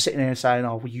 I'm not sitting there and saying,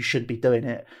 oh, well, you shouldn't be doing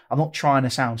it. I'm not trying to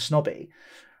sound snobby.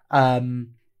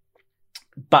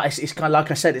 but it's kind of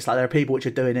like I said, it's like there are people which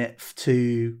are doing it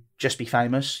to just be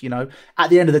famous. You know, at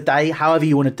the end of the day, however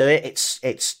you want to do it,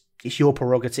 it's your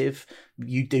prerogative.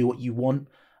 You do what you want.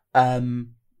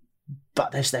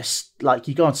 But there's like,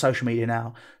 you go on social media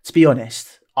now. To be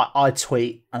honest, I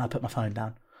tweet and I put my phone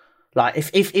down. Like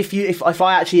if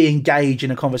I actually engage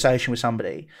in a conversation with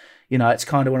somebody, you know, it's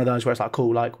kind of one of those where it's like,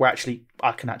 cool, like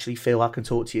I can actually feel I can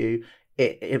talk to you.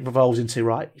 It revolves into,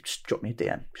 right, just drop me a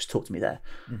DM, just talk to me there.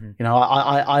 You know,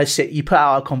 I sit, you put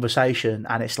out a conversation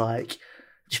and it's like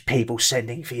just people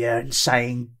sending for you and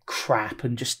saying crap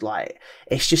and just like,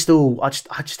 it's just all, I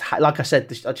just like I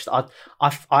said,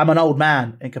 I'm an old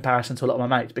man in comparison to a lot of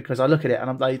my mates, because I look at it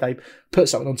and they put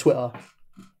something on Twitter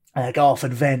and they go off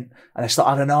and vent and they start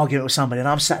having an argument with somebody and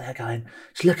I'm sat there going,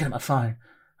 just looking at my phone.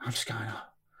 I'm just going, oh,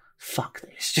 fuck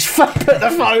this. Just put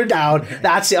the phone down.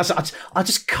 That's it. I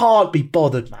just can't be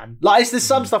bothered, man. Like, there's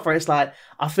some stuff where it's like,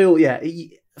 I feel,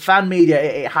 fan media,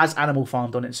 it has animal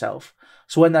farmed on itself.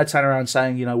 So when they turn around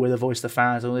saying, you know, we're the voice of the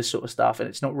fans and all this sort of stuff, and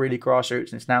it's not really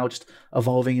grassroots and it's now just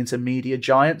evolving into media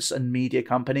giants and media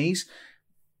companies,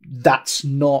 that's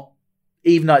not,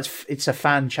 even though it's a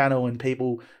fan channel and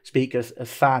people speak of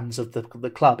fans of the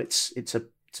club, it's a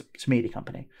media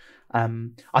company.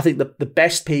 I think the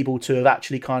best people to have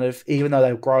actually kind of, even though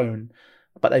they've grown,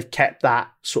 but they've kept that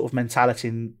sort of mentality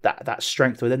and that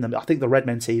strength within them. I think the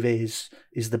Redmen TV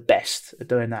is the best at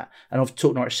doing that. And I've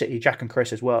talked Norwich City, Jack and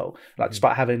Chris as well. Like,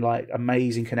 despite having like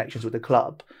amazing connections with the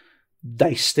club,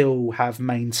 they still have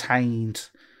maintained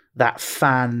that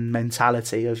fan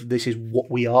mentality of, this is what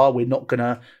we are. We're not going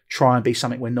to try and be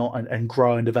something we're not, and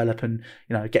grow and develop and,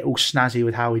 you know, get all snazzy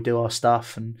with how we do our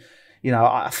stuff. And, you know,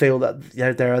 I feel that, you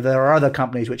know, there are other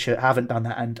companies which haven't done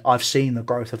that, and I've seen the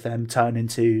growth of them turn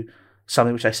into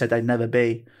something which they said they'd never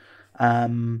be.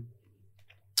 And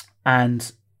I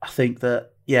think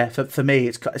that, for me,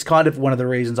 it's kind of one of the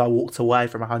reasons I walked away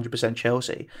from 100%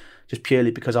 Chelsea, just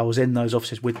purely because I was in those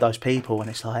offices with those people, and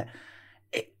it's like,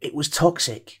 it was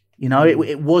toxic. You know,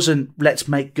 it wasn't, let's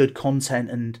make good content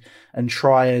and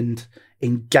try and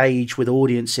engage with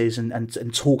audiences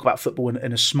and talk about football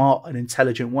in a smart and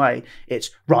intelligent way.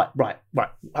 It's right.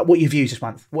 What your views this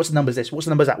month? What's the numbers this? What's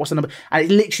the numbers that? What's the number? And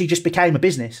it literally just became a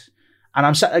business. And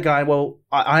I'm sat there going, well,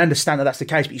 I understand that that's the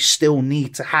case, but you still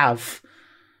need to have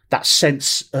that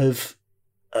sense of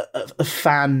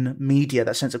fan media,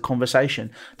 that sense of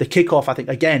conversation. The Kickoff, I think,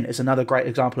 again, is another great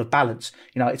example of balance.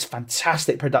 You know, it's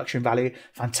fantastic production value,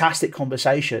 fantastic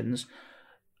conversations,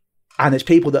 and it's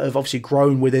people that have obviously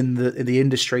grown within the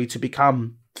industry to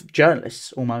become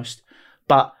journalists almost,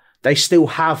 but they still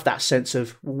have that sense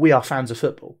of, we are fans of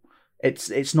football.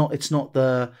 It's not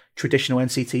the traditional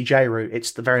NCTJ route.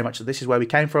 It's the very much, this is where we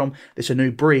came from. This is a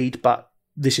new breed, but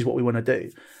this is what we want to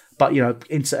do. But, you know,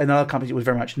 in other companies, it was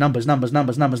very much numbers. And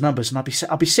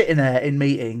I'd be sitting there in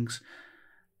meetings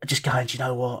just going, do you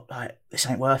know what? Like, this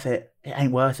ain't worth it. It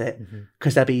ain't worth it.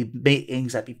 Because there'd be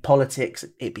meetings, there'd be politics,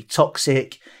 it'd be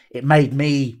toxic. It made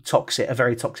me a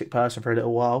very toxic person for a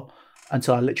little while,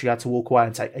 until I literally had to walk away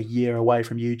and take a year away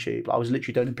from YouTube. I was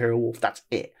literally doing Imperial Wolf. That's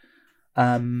it.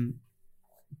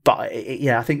 But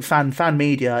I think fan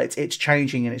media, it's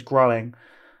changing and it's growing.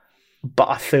 But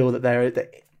I feel that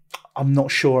I'm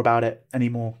not sure about it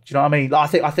anymore. Do you know what I mean?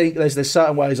 Like, I think there's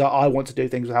certain ways that I want to do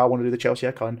things, how I want to do the Chelsea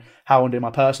Echo and how I want to do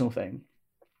my personal thing.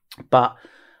 But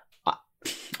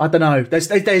I don't know. It's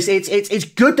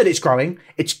good that it's growing.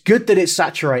 It's good that it's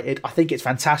saturated. I think it's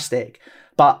fantastic.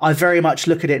 But I very much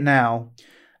look at it now,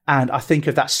 and I think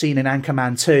of that scene in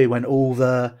Anchorman 2 when all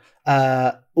the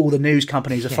news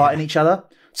companies are fighting each other.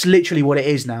 It's literally what it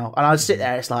is now. And I sit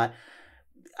there, it's like,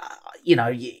 you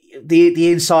know,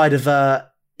 the inside of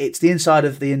it's the inside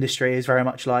of the industry is very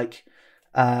much like,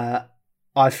 I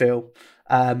feel,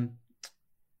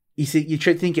 you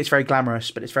think it's very glamorous,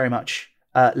 but it's very much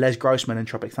Les Grossman and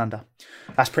Tropic Thunder.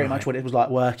 That's pretty much what it was like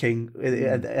working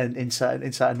in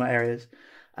certain areas.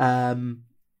 But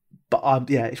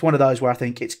it's one of those where I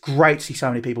think it's great to see so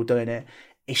many people doing it.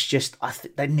 It's just, I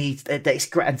think it's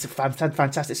great and it's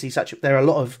fantastic to see there are a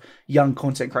lot of young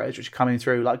content creators which are coming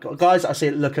through. Like guys I see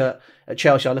look at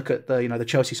Chelsea, I look at the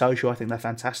Chelsea Social, I think they're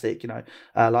fantastic. You know,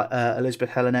 like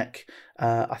Elizabeth Helenek.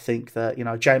 I think that, you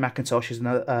know, Jay McIntosh is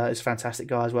a fantastic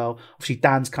guy as well. Obviously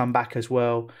Dan's come back as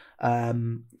well.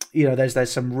 You know,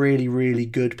 there's some really, really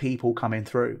good people coming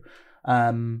through.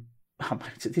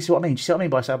 This is what I mean. Do you see what I mean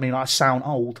by saying, I sound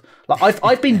old? Like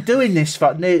I've been doing this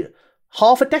for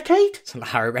half a decade? It's like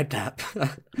Harry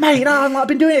Redknapp. Mate, you know, I've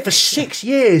been doing it for 6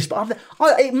 years, but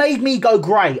it made me go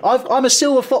grey. I'm a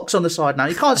silver fox on the side now.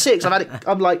 You can't see it because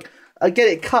I get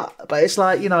it cut, but it's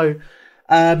like, you know,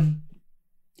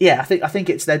 yeah, I think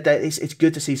it's that it's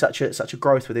good to see such a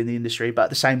growth within the industry, but at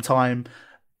the same time,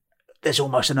 there's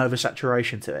almost an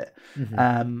oversaturation to it.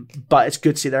 But it's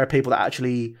good to see there are people that are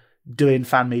actually doing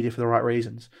fan media for the right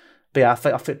reasons. But yeah, I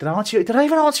think did I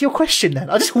even answer your question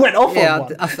then? I just went off on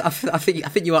one. I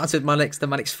think you answered my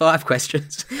next 5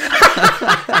 questions.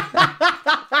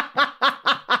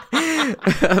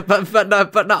 but no,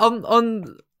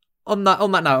 on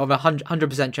that note of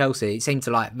 100% Chelsea, it seemed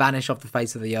to like vanish off the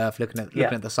face of the earth looking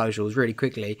at the socials really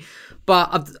quickly.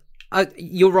 But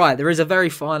you're right, there is a very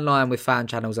fine line with fan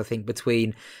channels, I think,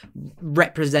 between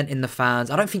representing the fans.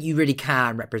 I don't think you really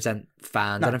can represent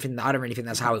fans. No. I don't really think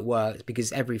that's how it works,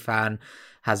 because every fan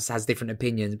has different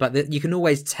opinions. But you can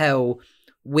always tell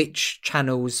which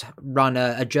channels run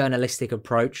a journalistic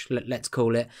approach, let's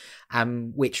call it,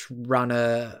 and which run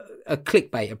a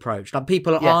clickbait approach. Like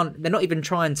people they're not even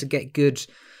trying to get good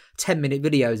 10-minute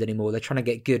videos anymore. They're trying to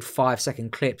get good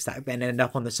 5-second clips that then end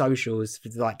up on the socials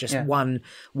with like just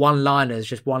one-liners,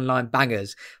 just one-line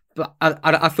bangers. But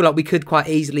I feel like we could quite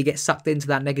easily get sucked into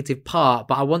that negative part.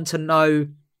 But I want to know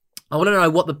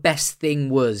what the best thing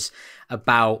was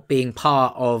about being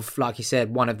part of, like you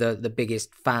said, one of the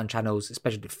biggest fan channels,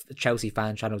 especially Chelsea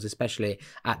fan channels, especially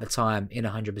at the time in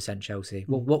 100% Chelsea.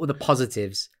 What were the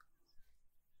positives?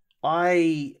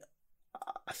 I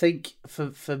think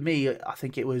for me, I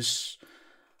think it was,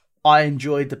 I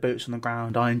enjoyed the boots on the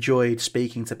ground. I enjoyed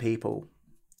speaking to people.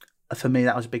 For me,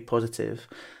 that was a big positive.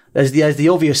 There's the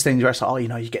obvious things where it's like,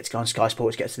 you get to go on Sky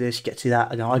Sports, get to this, you get to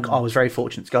that. I was very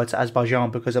fortunate to go to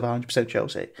Azerbaijan because of 100%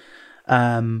 Chelsea.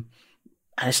 And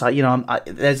it's like,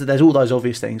 there's all those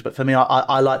obvious things, but for me,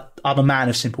 I'm a man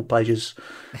of simple pleasures.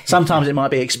 Sometimes it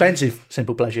might be expensive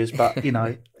simple pleasures, but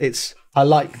I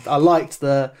liked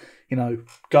the,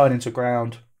 going into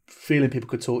ground, feeling people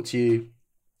could talk to you,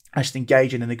 just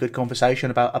engaging in a good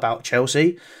conversation about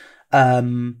Chelsea.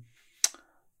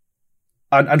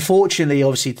 Unfortunately,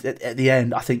 obviously, at the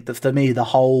end, I think that for me, the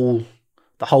whole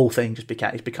thing just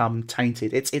become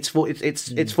tainted. It's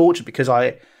fortunate because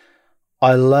I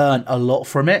learned a lot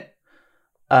from it,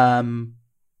 and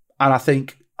I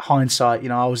think hindsight,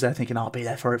 I was there thinking I'll be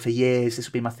there for years. This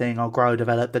will be my thing. I'll grow,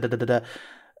 develop.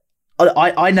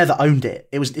 I never owned it.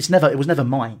 It was never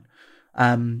mine,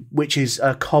 which is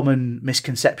a common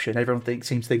misconception. Everyone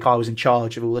seems to think I was in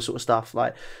charge of all this sort of stuff.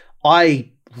 Like,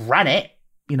 I ran it.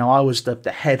 I was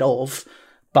the head of,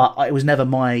 but it was never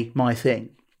my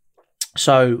thing.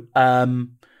 So,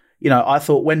 I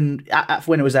thought when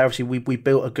it was there, obviously we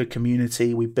built a good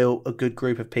community, we built a good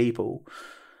group of people.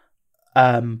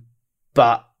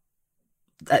 But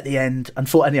at the end,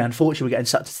 unfortunately, we're getting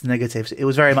sucked into the negatives. It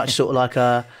was very much sort of like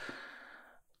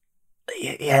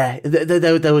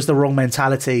there was the wrong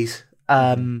mentalities.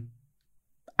 And,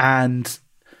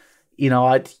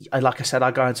 I like I said,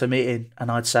 I'd go into a meeting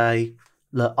and I'd say,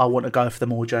 look, I want to go for the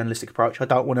more journalistic approach. I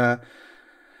don't want to,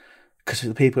 because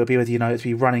the people would be with to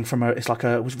be running from it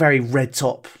was very red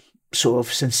top sort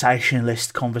of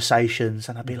sensationalist conversations,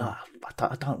 and I'd be like,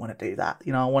 I don't want to do that.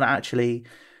 I want to actually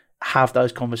have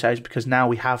those conversations because now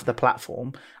we have the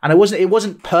platform, and it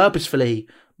wasn't purposefully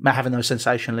having those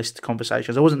sensationalist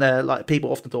conversations. I wasn't there, like, people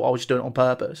often thought I was just doing it on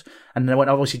purpose, and then when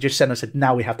I obviously just said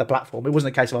now we have the platform, it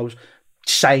wasn't a case of I was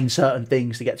saying certain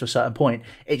things to get to a certain point.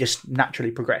 It just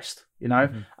naturally progressed,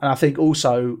 and I think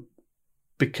also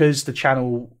because the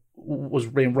channel was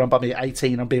being run by me at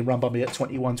 18 and being run by me at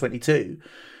 21, 22,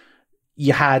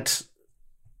 you had,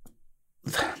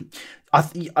 I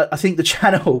think the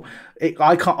channel,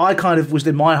 I kind of was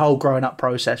in my whole growing up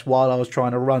process while I was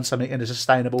trying to run something in a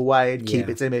sustainable way and keep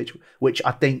its image, which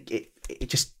I think it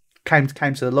just came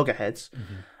to the loggerheads.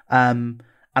 And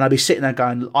I'd be sitting there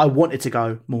going, I wanted to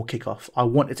go more kickoff. I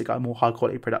wanted to go more high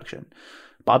quality production.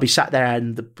 But I'd be sat there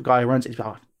and the guy who runs it is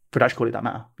like, production quality doesn't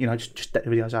matter. Just get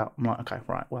the videos out. I'm like, okay,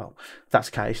 right, well, if that's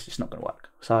the case, it's not going to work.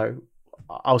 So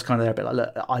I was kind of there a bit like,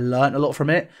 look, I learned a lot from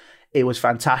it. It was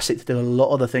fantastic to do a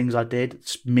lot of the things I did,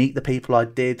 meet the people I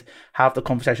did, have the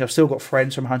conversation. I've still got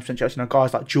friends from 100% Chelsea.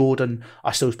 Guys like Jordan,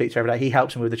 I still speak to every day. He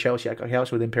helps me with the Chelsea. He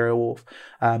helps me with Imperial Wharf.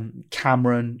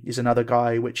 Cameron is another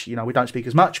guy, which, we don't speak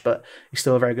as much, but he's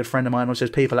still a very good friend of mine. Also,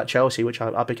 there's people at Chelsea, which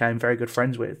I became very good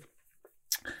friends with.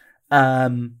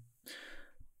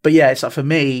 But yeah, it's like, for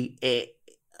me,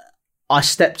 I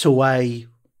stepped away,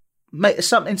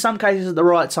 in some cases at the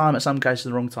right time, at some cases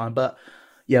at the wrong time. But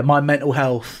yeah, my mental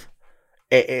health,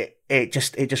 it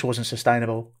just wasn't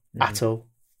sustainable at all.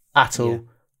 Do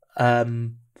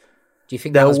you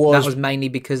think that was mainly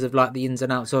because of like the ins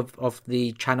and outs of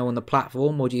the channel and the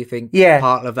platform, or do you think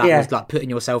part of that was like putting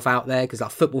yourself out there? Because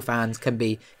like football fans can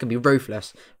be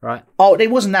ruthless, right? Oh, it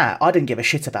wasn't that. I didn't give a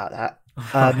shit about that.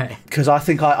 Because I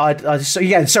think so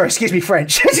again, sorry, excuse me,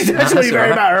 French. That's not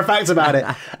very matter of fact about it.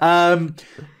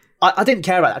 I didn't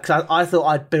care about that because I thought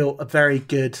I'd built a very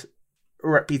good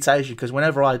reputation. Because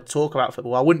whenever I talk about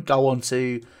football, I wouldn't go on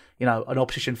to an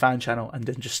opposition fan channel and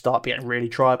then just start being really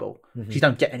tribal. You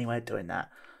don't get anywhere doing that.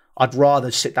 I'd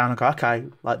rather sit down and go, okay,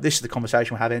 like this is the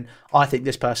conversation we're having. I think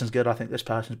this person's good. I think this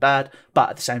person's bad. But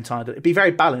at the same time, it'd be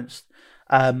very balanced.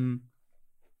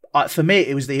 For me,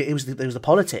 it was the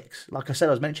politics. Like I said,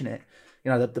 I was mentioning it.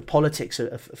 The politics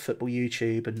of football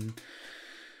YouTube, and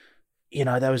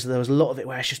there was a lot of it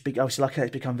where it's just big. Obviously, like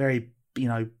it's become very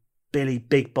Billy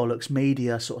Big Bollocks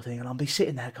media sort of thing, and I'll be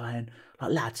sitting there going,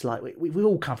 like, lads, like we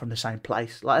all come from the same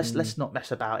place. Like let's not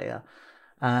mess about here.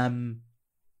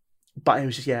 But it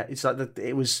was just it's like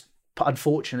it was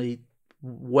unfortunately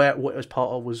what it was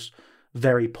part of was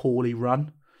very poorly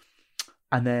run,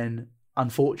 and then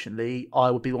unfortunately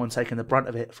I would be the one taking the brunt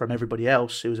of it from everybody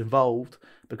else who was involved,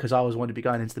 because I was the one to be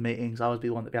going into the meetings. I was the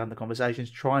one to be having the conversations,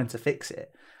 trying to fix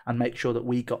it and make sure that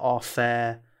we got our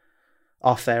fair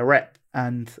rep.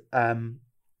 And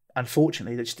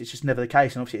unfortunately, it's just never the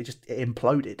case, and obviously it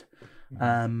imploded.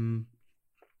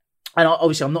 And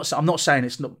obviously, I'm not saying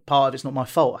it's not part of it's not my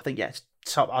fault. I think I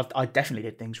definitely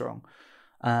did things wrong.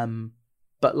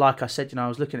 But like I said, I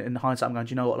was looking at it in hindsight. I'm going, do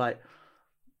you know what? Like,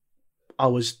 I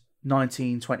was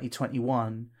 19, 20,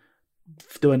 21,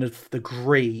 doing a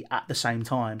degree at the same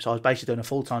time. So I was basically doing a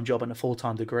full-time job and a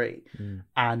full-time degree,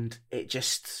 and it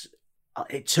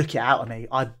took it out of me.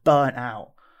 I burnt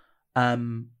out.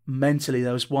 Mentally,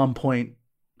 there was one point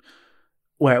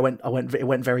where it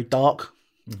went very dark.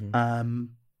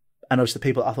 And obviously the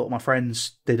people that I thought were my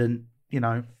friends didn't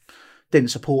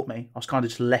support me. I was kind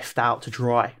of just left out to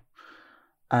dry.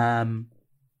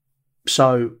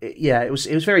 So it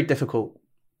was very difficult.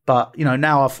 But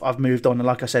now I've moved on, and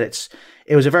like I said,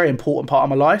 it was a very important part of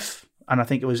my life, and I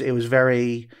think it was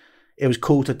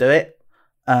cool to do it.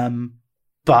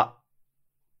 But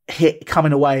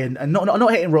coming away and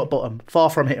not hitting rock bottom, far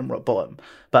from hitting rock bottom,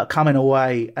 but coming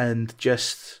away and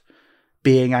just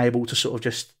being able to sort of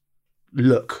just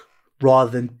look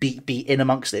rather than be in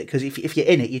amongst it. Because if you're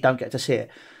in it, you don't get to see it.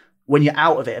 When you're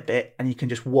out of it a bit and you can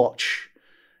just watch,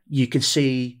 you can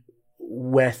see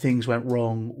where things went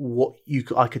wrong, what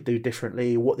I could do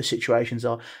differently, what the situations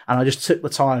are. And I just took the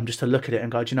time just to look at it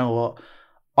and go, do you know what?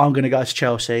 I'm going to go to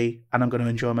Chelsea and I'm going to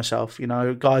enjoy myself.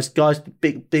 Guys,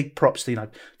 big props to,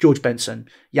 George Benson,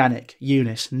 Yannick,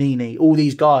 Eunice, Nini, all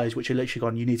these guys, which are literally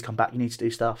gone, you need to come back, you need to do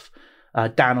stuff.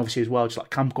 Dan, obviously, as well, just like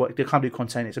come do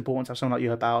content. It's important to have someone like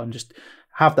you about and just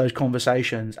have those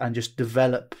conversations and just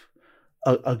develop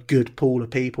a good pool of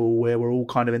people where we're all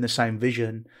kind of in the same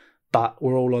vision, but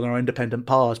we're all on our independent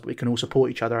paths, but we can all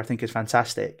support each other. I think is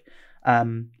fantastic.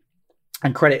 And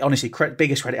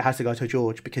biggest credit has to go to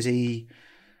George, because he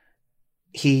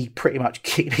pretty much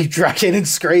kicked me dragging and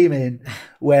screaming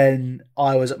when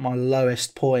I was at my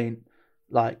lowest point.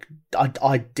 Like,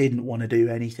 I didn't want to do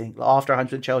anything. After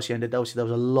 100 Chelsea ended, obviously there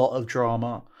was a lot of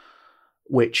drama,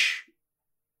 which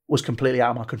was completely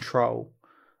out of my control,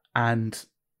 and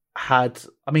I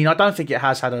don't think it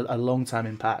has had a long-term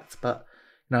impact, but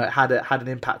it had an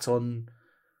impact on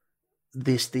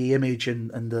the image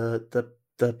and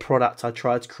the product I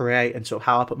tried to create, and sort of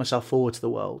how I put myself forward to the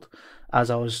world as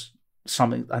I was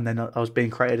something, and then I was being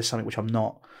created as something which I'm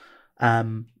not.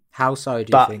 How so,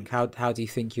 do you think? How do you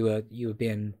think you were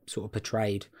being sort of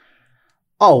portrayed?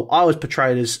 Oh, I was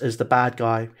portrayed as the bad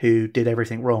guy who did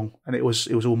everything wrong, and it was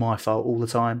all my fault all the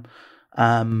time.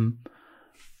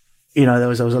 There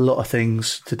was a lot of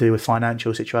things to do with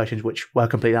financial situations which were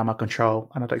completely out of my control,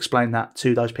 and I'd explained that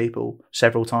to those people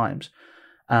several times.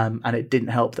 And it didn't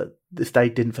help that if they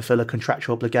didn't fulfill a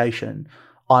contractual obligation,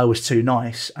 I was too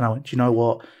nice, and I went, do you know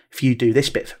what? If you do this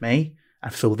bit for me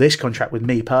and fulfill this contract with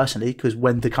me personally, because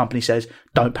when the company says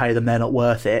don't pay them, they're not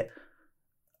worth it,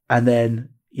 and then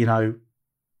you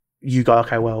go,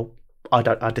 okay, well,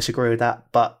 I disagree with that,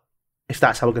 but if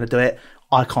that's how we're going to do it,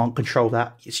 I can't control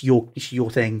that. It's your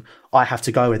thing. I have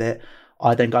to go with it.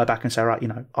 I then go back and say, right,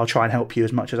 I'll try and help you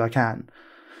as much as I can.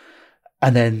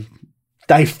 And then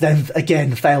they then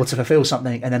again fail to fulfill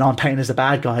something, and then I'm painted as the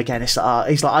bad guy again. It's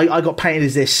like I got painted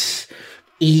as this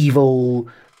evil,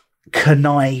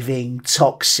 conniving,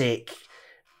 toxic.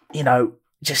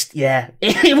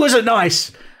 It wasn't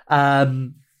nice.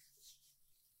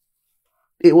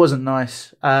 It wasn't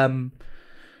nice, and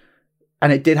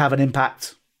it did have an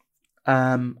impact.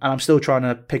 And I'm still trying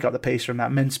to pick up the piece from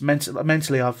that.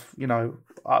 Mentally,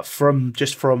 I've from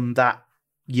that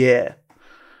year,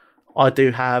 I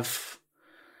do have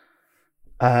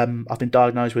I've been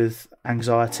diagnosed with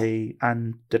anxiety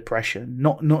and depression.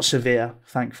 Not severe,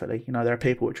 thankfully. You know, there are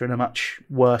people which are in a much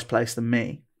worse place than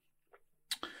me.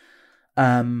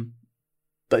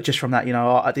 But just from that, you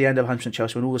know, at the end of 100%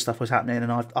 Chelsea, when all the stuff was happening,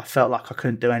 and I felt like I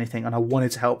couldn't do anything, and I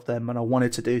wanted to help them, and I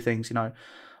wanted to do things. You know,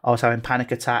 I was having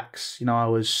panic attacks. You know, I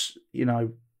was, you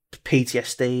know,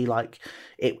 PTSD. Like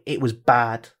it was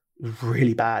bad, it was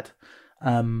really bad.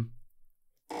 And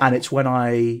it's when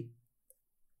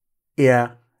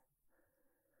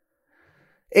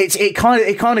it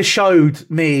kind of showed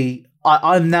me.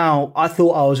 I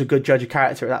thought I was a good judge of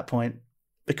character at that point,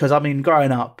 because I mean,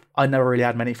 growing up, I never really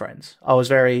had many friends. I was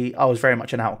very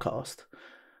much an outcast,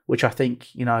 which I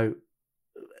think, you know,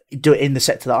 do it in the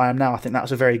sector that I am now. I think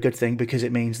that's a very good thing, because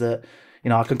it means that, you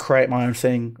know, I can create my own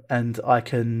thing, and I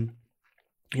can,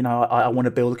 you know, I want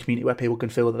to build a community where people can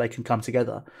feel that they can come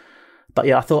together. But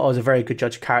yeah, I thought I was a very good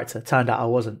judge of character. Turned out I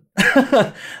wasn't.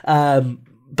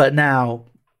 But now,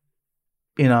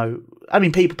 you know, I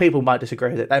mean, people might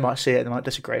disagree with it. They might see it, they might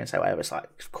disagree and say, whatever, it's like,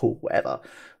 cool, whatever.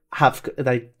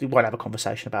 They won't have a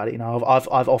conversation about it. You know, I've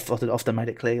often made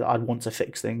it clear that I want to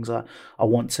fix things. I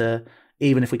want to,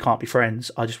 even if we can't be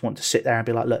friends, I just want to sit there and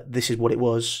be like, look, this is what it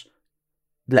was.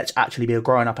 Let's actually be a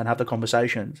grown up and have the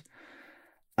conversations.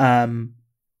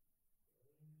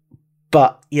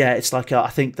 But yeah, it's like, I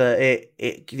think that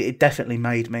it definitely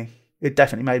made me. It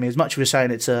definitely made me. As much as we're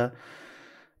saying it's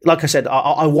like I said,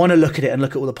 I want to look at it and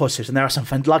look at all the positives. And there are some,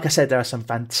 like I said, there are some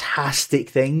fantastic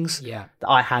things that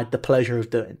I had the pleasure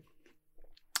of doing.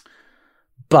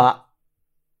 But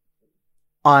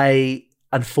I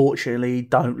unfortunately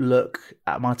don't look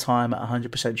at my time at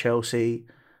 100% Chelsea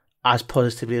as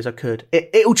positively as I could.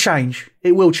 It will change.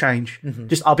 It will change. Mm-hmm.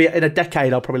 Just I'll be in a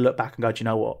decade. I'll probably look back and go, do you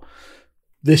know what?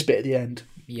 This bit at the end,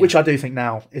 which I do think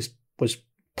now was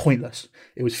pointless.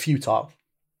 It was futile.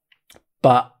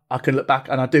 But I can look back,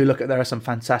 and I do look at, there are some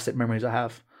fantastic memories I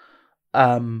have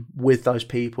with those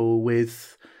people,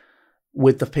 with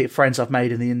the friends I've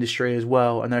made in the industry as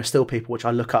well. And there are still people which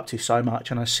I look up to so much,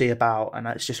 and I see about, and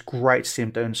it's just great to see them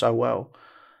doing so well,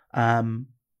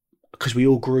 because we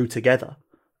all grew together.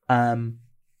 And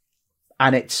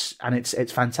it's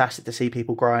fantastic to see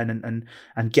people growing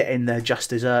and getting their just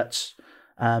desserts.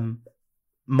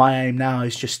 My aim now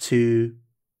is just to,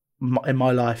 in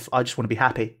my life, I just want to be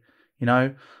happy. You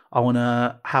know, I want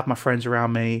to have my friends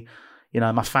around me, you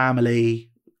know, my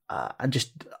family, and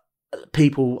just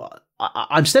people.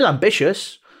 I'm still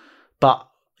ambitious, but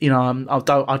you know,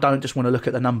 I don't just want to look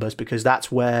at the numbers, because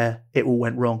that's where it all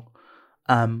went wrong.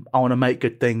 I want to make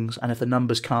good things, and if the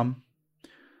numbers come,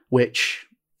 which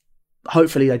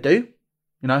hopefully they do,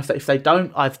 you know, if they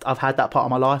don't, I've had that part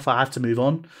of my life. I have to move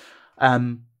on.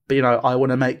 But you know, I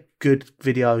want to make good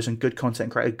videos and good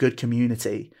content, create a good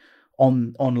community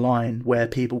online where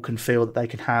people can feel that they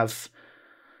can have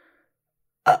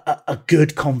a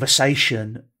good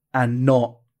conversation and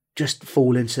not just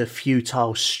fall into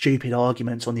futile, stupid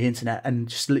arguments on the internet, and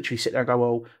just literally sit there and go,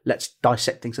 well, let's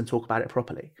dissect things and talk about it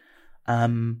properly.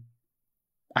 And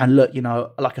look, you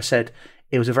know, like I said,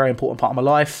 it was a very important part of my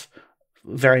life,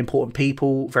 very important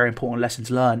people, very important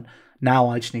lessons learned. Now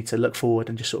I just need to look forward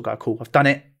and just sort of go, cool, I've done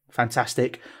it,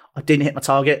 fantastic. I didn't hit my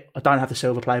target. I don't have the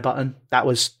silver play button. That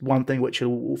was one thing which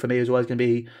for me was always going to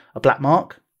be a black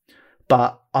mark.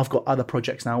 But I've got other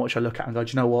projects now which I look at and go,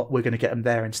 do you know what? We're going to get them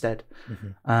there instead.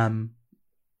 Mm-hmm.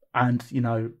 And, you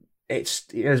know,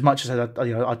 it's as much as I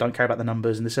don't care about the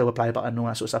numbers and the silver play button and all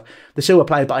that sort of stuff. The silver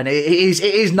play button, it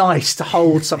is nice to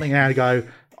hold something out and go,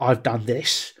 I've done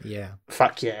this. Yeah.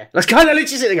 Fuck yeah. Let's kind of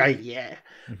literally sit there and go, yeah.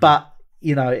 Mm-hmm. But,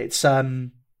 you know, it's...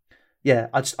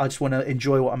 I just want to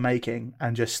enjoy what I'm making,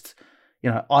 and just, you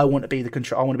know, I want to be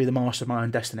I want to be the master of my own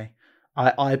destiny.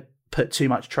 I put too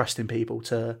much trust in people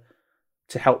to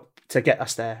help to get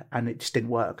us there, and it just didn't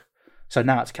work. So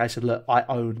now it's a case of, look, I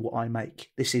own what I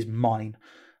make. This is mine.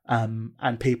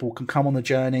 And people can come on the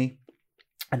journey,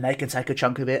 and they can take a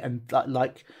chunk of it. And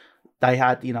like they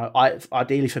had, you know,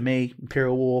 ideally for me,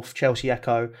 Imperial Wharf, Chelsea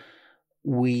Echo,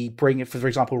 we bring it, for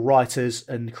example, writers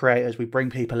and creators, we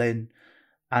bring people in.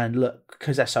 And look,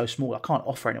 because they're so small, I can't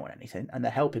offer anyone anything, and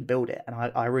they're helping build it. And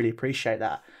I really appreciate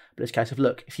that. But it's a case of,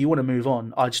 look, if you want to move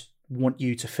on, I just want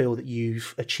you to feel that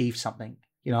you've achieved something.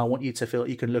 You know, I want you to feel that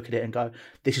you can look at it and go,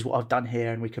 this is what I've done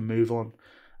here, and we can move on.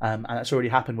 And that's already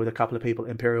happened with a couple of people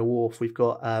at Imperial Wharf. We've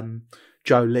got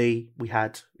Joe Lee.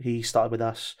 He started with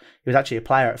us. He was actually a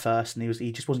player at first, and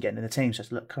he just wasn't getting in the team. So I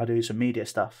said, look, can I do some media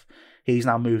stuff? He's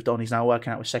now moved on. He's now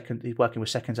working with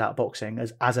Seconds Out Boxing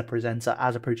as a presenter,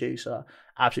 as a producer,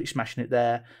 absolutely smashing it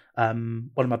there. One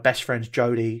of my best friends,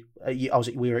 Jodie,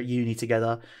 we were at uni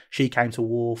together. She came to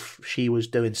Wharf. She was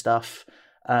doing stuff.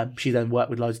 She then worked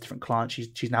with loads of different clients.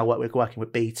 She's now working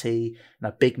with BT,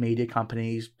 big media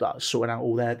companies, sorting out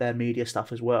all their media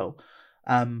stuff as well.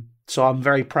 So I'm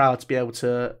very proud to be able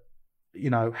to,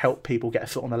 help people get a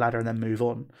foot on the ladder and then move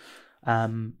on.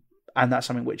 And that's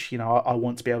something which, I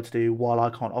want to be able to do while I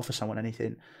can't offer someone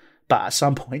anything. But at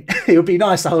some point, it would be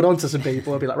nice to hold on to some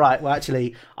people and be like, right, well,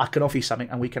 actually, I can offer you something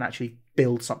and we can actually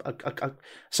build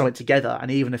something together. And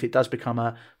even if it does become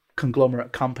a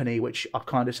conglomerate company, which I've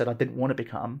kind of said I didn't want to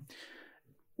become,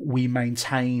 we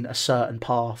maintain a certain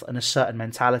path and a certain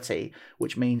mentality,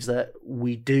 which means that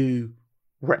we do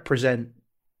represent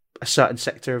a certain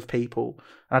sector of people.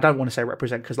 And I don't want to say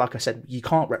represent because, like I said, you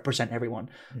can't represent everyone,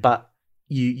 but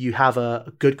you have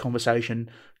a good conversation,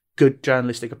 good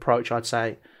journalistic approach, I'd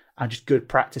say, and just good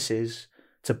practices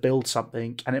to build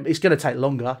something. And it's going to take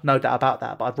longer, no doubt about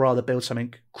that, but I'd rather build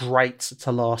something great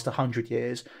to last 100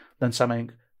 years than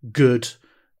something good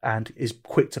and is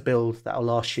quick to build that'll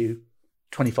last you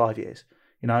 25 years.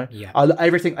 Yeah.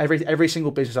 Every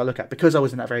single business I look at, because I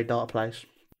was in that very dark place,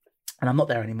 and I'm not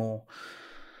there anymore.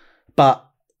 But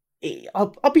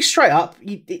I'll be straight up.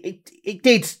 It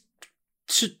did.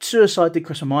 Suicide did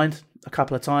cross my mind a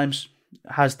couple of times.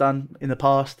 Has done in the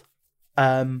past.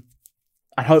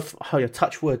 I hope,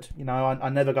 touch wood. I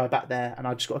never go back there, and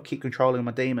I just got to keep controlling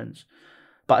my demons.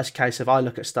 But it's a case of I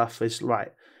look at stuff as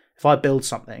right. If I build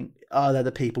something, are there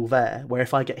the people there where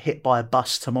if I get hit by a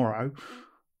bus tomorrow,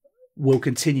 we'll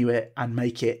continue it and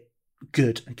make it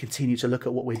good and continue to look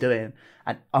at what we're doing.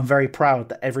 And I'm very proud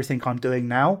that everything I'm doing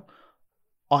now,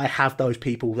 I have those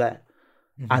people there.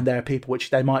 Mm-hmm. And there are people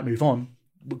which they might move on.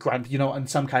 Granted, in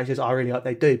some cases I really hope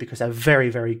they do because they're very,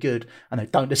 very good and they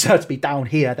don't deserve to be down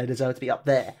here. They deserve to be up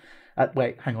there.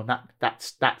 Wait, hang on.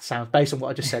 That sounds, based on what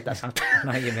I just said, that sounds.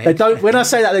 They don't. When I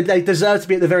say that, they deserve to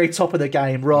be at the very top of the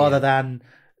game rather than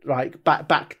like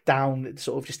back down,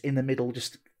 sort of just in the middle,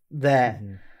 just there.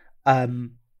 Mm-hmm.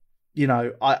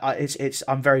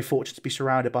 I'm very fortunate to be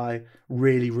surrounded by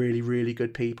really, really, really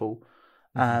good people,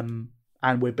 and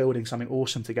we're building something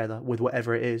awesome together with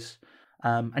whatever it is.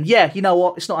 And yeah, you know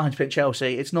what? It's not 100%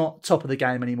 Chelsea. It's not top of the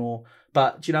game anymore.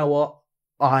 But do you know what?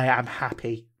 I am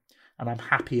happy. And I'm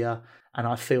happier and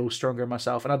I feel stronger in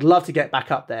myself. And I'd love to get back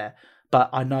up there.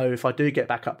 But I know if I do get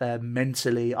back up there,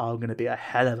 mentally, I'm going to be a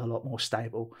hell of a lot more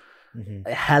stable. Mm-hmm.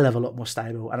 A hell of a lot more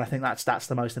stable. And I think that's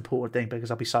the most important thing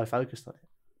because I'll be so focused on it.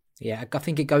 Yeah, I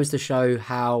think it goes to show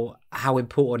how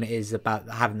important it is about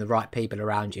having the right people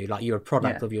around you. Like you're a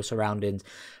product of your surroundings,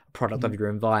 a product of your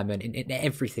environment in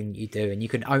everything you do. And you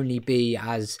can only be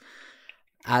as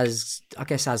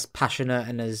passionate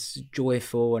and as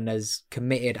joyful and as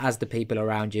committed as the people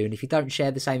around you. And if you don't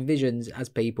share the same visions as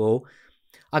people,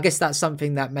 I guess that's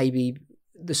something that maybe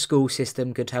the school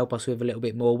system could help us with a little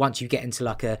bit more. Once you get into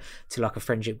like a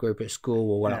friendship group at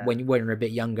school, or when you're a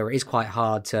bit younger, it is quite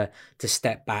hard to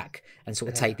step back and sort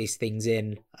of take these things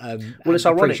in. Well, it's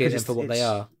ironic them for what they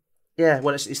are. Yeah,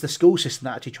 well, it's the school system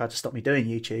that actually tried to stop me doing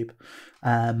YouTube,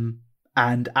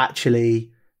 and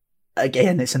actually.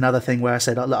 Again, it's another thing where I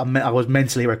said I was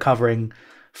mentally recovering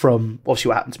from obviously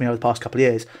what happened to me over the past couple of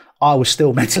years. I was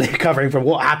still mentally recovering from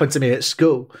what happened to me at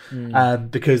school,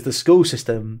 because the school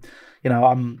system,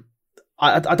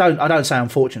 I don't say I'm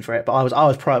fortunate for it, but I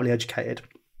was privately educated,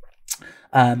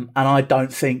 and I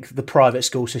don't think the private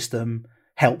school system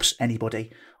helps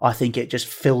anybody. I think it just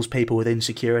fills people with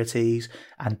insecurities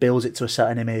and builds it to a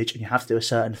certain image, and you have to do a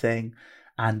certain thing,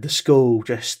 and the school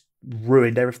just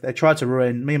ruined everything. They tried to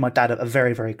ruin me and my dad are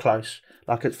very, very close.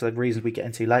 Like for the reasons we get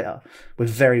into later, we're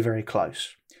very, very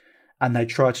close. And they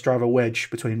tried to drive a wedge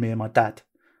between me and my dad,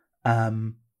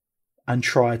 and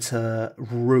try to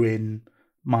ruin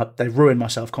my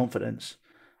self-confidence,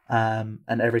 and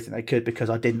everything they could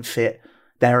because I didn't fit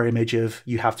their image of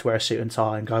you have to wear a suit and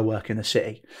tie and go work in the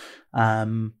city.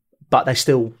 But they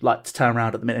still like to turn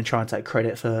around at the minute and try and take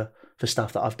credit for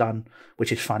stuff that I've done,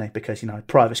 which is funny because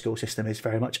private school system is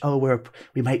very much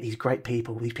we make these great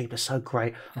people. These people are so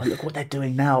great. Oh, look what they're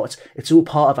doing now. It's all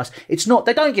part of us. It's not.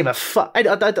 They don't give a fuck.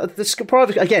 The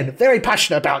private, again, very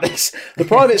passionate about this. The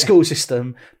private school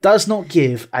system does not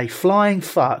give a flying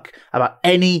fuck about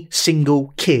any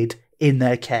single kid in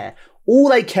their care. All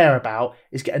they care about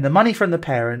is getting the money from the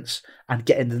parents and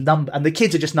getting the number. And the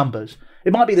kids are just numbers.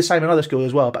 It might be the same in other schools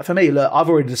as well. But for me, look, I've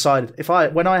already decided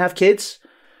when I have kids.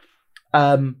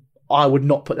 I would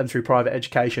not put them through private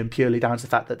education purely down to the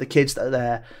fact that the kids that are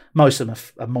there, most of them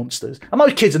are monsters. And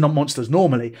most kids are not monsters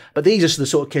normally, but these are the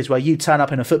sort of kids where you turn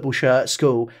up in a football shirt at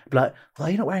school, be like, why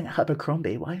are you not wearing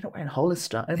Abercrombie? Why are you not wearing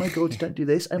Hollister? Oh my God, you don't do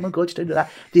this. Oh my God, you don't do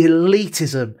that. The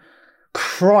elitism.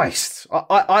 Christ.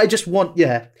 I just want,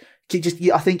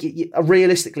 I think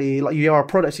realistically, like, you are a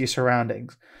product of your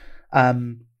surroundings.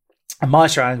 And my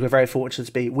surroundings were very fortunate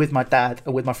to be with my dad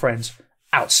and with my friends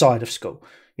outside of school.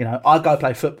 You know, I'd go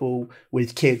play football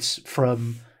with kids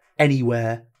from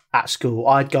anywhere at school.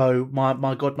 I'd go,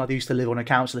 my godmother used to live on a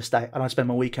council estate, and I'd spend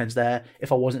my weekends there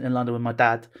if I wasn't in London with my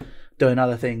dad doing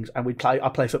other things, and I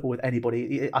play football with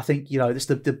anybody. I think, you know, this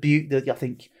the beauty. I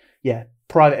think, yeah,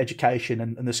 private education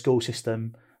and the school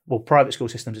system, well, private school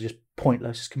systems are just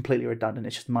pointless. It's completely redundant.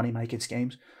 It's just money making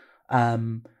schemes.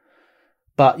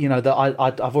 But, you know, that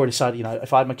I've already decided, you know,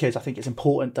 if I had my kids, I think it's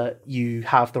important that you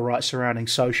have the right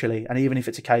surroundings socially. And even if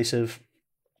it's a case of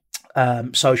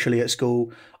socially at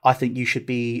school, I think you should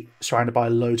be surrounded by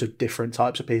loads of different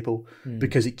types of people,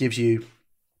 because it gives you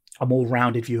a more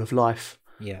rounded view of life.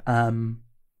 Yeah.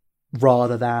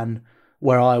 Rather than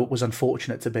where I was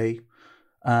unfortunate to be,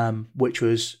 which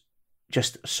was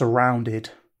just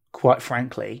surrounded, quite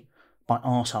frankly, by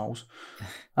arseholes.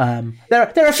 There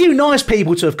are a few nice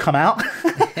people to have come out,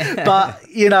 but,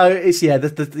 you know, it's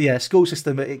the school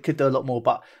system, it could do a lot more.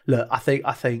 But look, I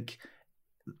think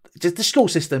just the school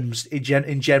systems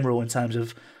in general, in terms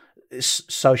of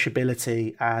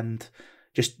sociability and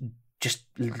just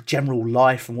general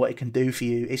life and what it can do for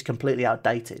you, is completely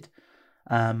outdated.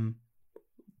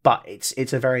 But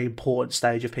it's a very important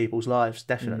stage of people's lives.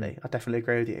 Definitely, I definitely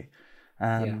agree with you.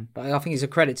 But I think it's a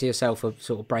credit to yourself for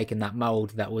sort of breaking that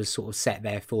mold that was sort of set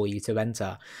there for you to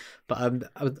enter. But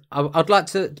I'd like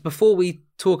to, before we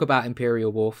talk about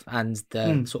Imperial Wolf and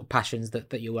the sort of passions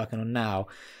that you're working on now,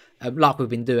 like we've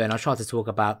been doing, I try to talk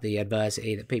about the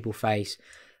adversity that people face.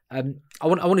 I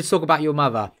wanted to talk about your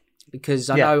mother, because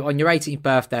I know on your 18th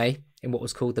birthday, in what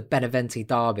was called the Beneventi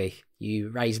Derby, you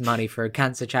raised money for a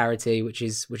cancer charity, which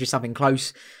is something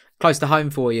close to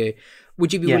home for you.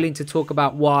 Would you be willing to talk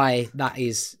about why that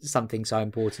is something so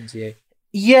important to you?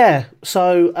 Yeah.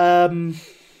 So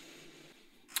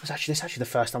it's actually the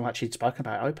first time I've actually spoken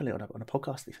about it openly on a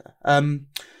podcast, to be fair.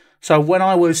 So when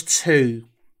I was 2,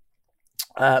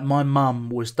 my mum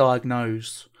was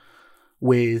diagnosed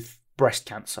with breast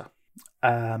cancer,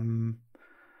 and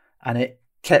it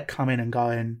kept coming and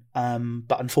going.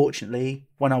 But unfortunately,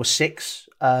 when I was 6,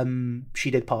 she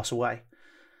did pass away.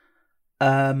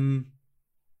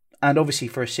 And obviously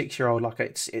for a 6-year-old, like,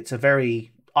 it's a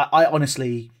very, I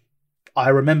honestly, I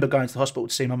remember going to the hospital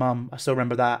to see my mum. I still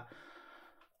remember that.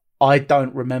 I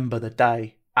don't remember the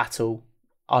day at all.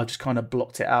 I just kind of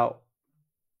blocked it out.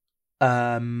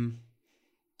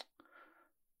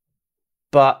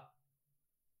 But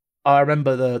I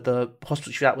remember the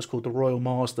hospital she was at was called the Royal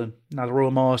Marsden. Now, the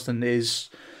Royal Marsden it's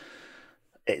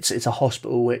a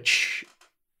hospital which,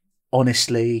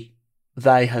 honestly,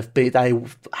 they have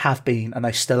been, and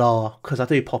they still are, because I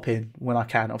do pop in when I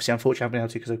can. Obviously, unfortunately, I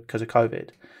haven't been able to because of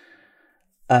COVID.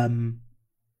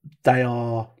 They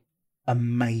are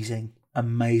amazing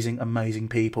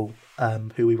people,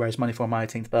 who we raised money for on my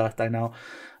 18th birthday. Now,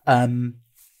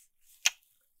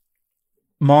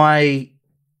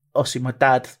 obviously my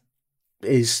dad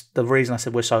is the reason I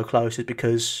said we're so close, is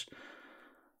because,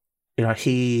 you know,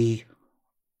 he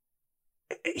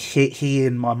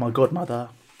and my godmother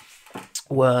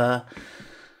were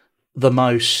the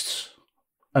most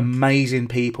amazing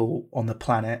people on the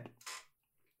planet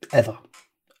ever.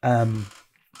 My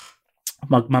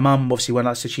mum, obviously, when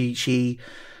I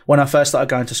first started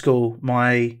going to school,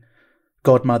 my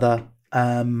godmother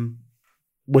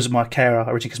was my carer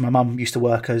originally, because my mum used to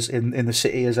work in the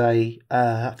city as I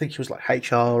think she was like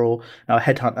HR or a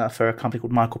headhunter for a company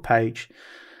called Michael Page,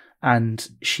 and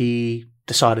she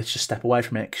decided to just step away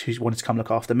from it because she wanted to come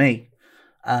look after me.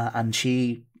 And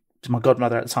she, my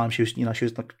godmother at the time, she was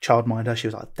like childminder. She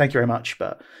was like, "Thank you very much,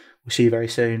 but we'll see you very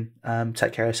soon.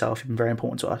 Take care of yourself. You've been very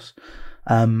important to us."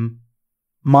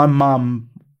 My mum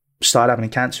started having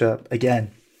cancer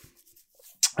again,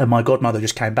 and my godmother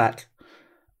just came back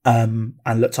and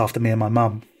looked after me and my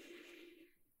mum.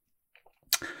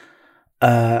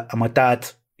 And my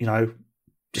dad, you know,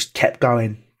 just kept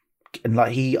going, and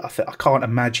like I can't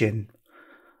imagine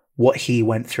what he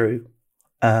went through.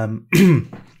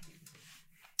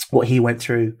 What he went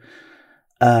through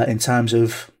in terms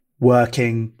of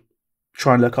working,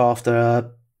 trying to look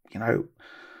after, you know,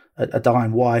 a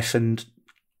dying wife, and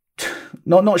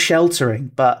not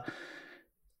sheltering, but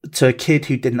to a kid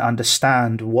who didn't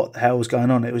understand what the hell was going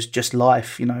on. It was just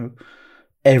life, you know,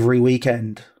 every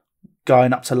weekend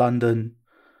going up to London,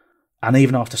 and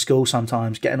even after school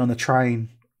sometimes getting on the train,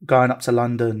 going up to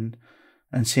London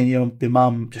and seeing your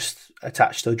mum just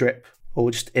attached to a drip or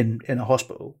just in a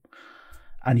hospital,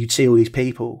 and you'd see all these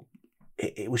people.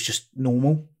 It was just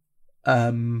normal.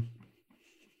 And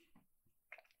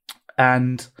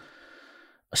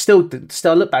I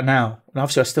look back now, and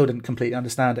obviously I still didn't completely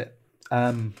understand it.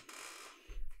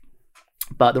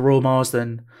 But the Royal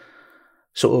Marsden,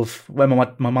 sort of, when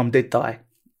my mum did die,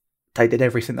 they did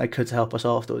everything they could to help us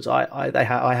afterwards. I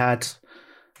had,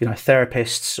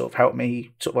 therapists sort of help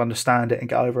me sort of understand it and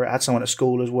get over it. I had someone at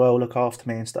school as well look after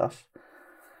me and stuff.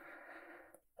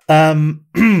 But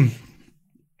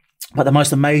the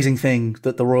most amazing thing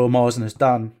that the Royal Marsden has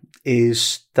done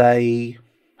is they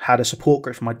had a support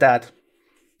group for my dad.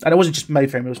 And it wasn't just made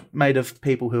for him, it was made of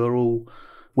people who are all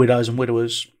widows and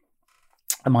widowers.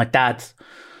 And my dad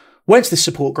went to this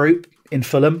support group in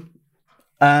Fulham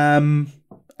and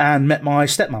met my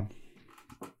stepmom,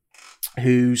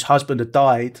 whose husband had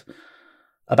died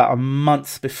about a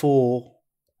month before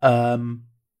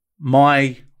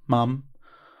my mum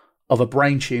of a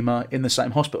brain tumour in the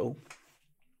same hospital.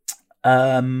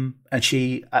 And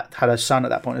she had a son at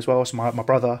that point as well, so my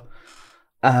brother.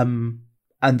 And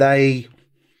they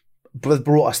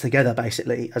brought us together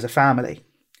basically as a family.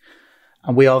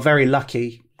 And we are very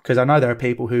lucky, because I know there are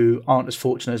people who aren't as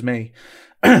fortunate as me,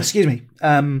 excuse me,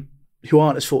 who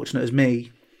aren't as fortunate as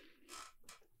me,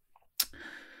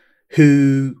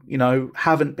 who,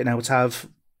 haven't been able to have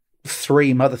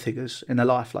 3 mother figures in their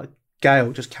life. Like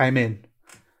Gail just came in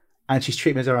and she's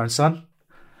treating me as her own son.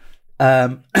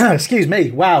 Excuse me.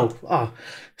 Wow. Oh,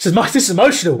 this is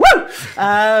emotional. Woo!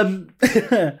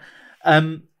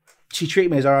 She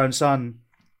treated me as her own son.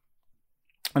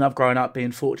 And I've grown up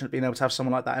being fortunate, being able to have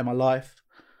someone like that in my life.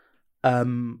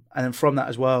 And then from that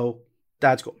as well,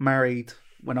 Dad's got married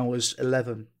when I was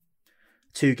 11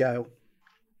 to Gail.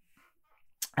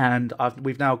 And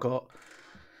we've now got,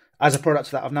 as a product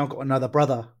of that, I've now got another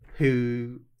brother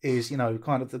who is,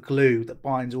 kind of the glue that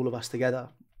binds all of us together.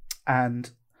 And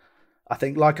I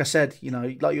think, like I said,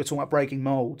 like you're talking about breaking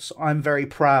molds, I'm very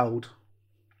proud.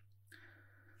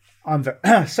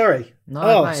 Sorry.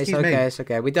 No, mate, it's okay. It's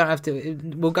okay. We don't have to.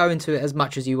 We'll go into it as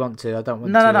much as you want to. I don't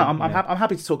want. No. I'm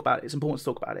happy to talk about it. It's important to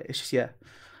talk about it. It's just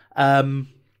I'm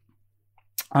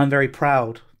very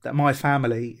proud that my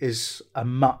family is a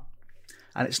mutt,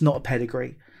 and it's not a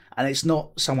pedigree, and it's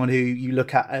not someone who you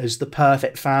look at as the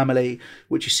perfect family,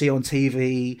 which you see on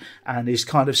TV, and is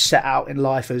kind of set out in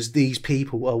life as these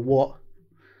people are what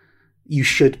you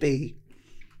should be.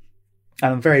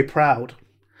 And I'm very proud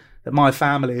that my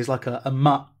family is like a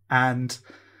mutt, and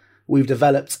we've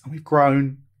developed and we've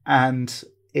grown, and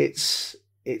it's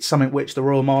something which the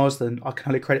Royal Marsden I can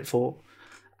only credit for.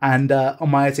 And on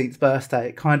my 18th birthday,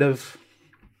 it kind of,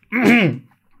 because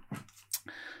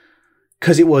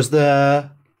it was that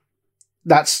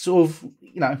sort of,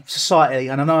 society.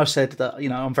 And I know I've said that,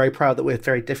 I'm very proud that we're a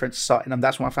very different society, and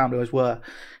that's what my family always were.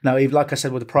 Even like I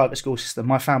said, with the private school system,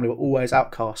 my family were always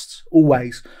outcasts,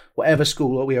 always, whatever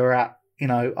school that we were at.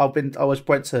 I went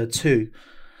to 2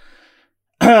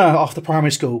 after primary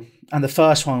school, and the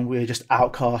first one we were just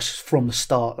outcasts from the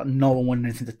start. Like no one wanted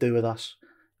anything to do with us.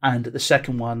 And the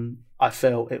second one, I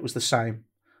felt it was the same,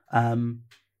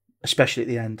 especially at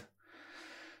the end.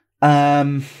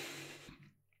 And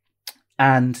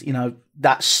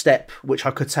that step which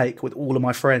I could take with all of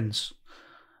my friends.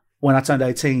 When I turned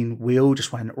 18, we all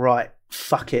just went, right,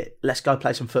 fuck it, let's go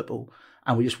play some football.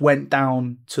 And we just went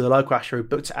down to the local Ashley,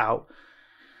 booked it out.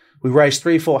 We raised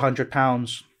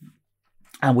 £300-400,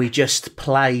 and we just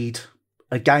played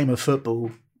a game of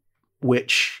football,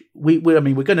 which we're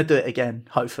going to do it again,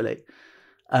 hopefully.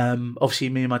 Obviously,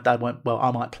 me and my dad went, well,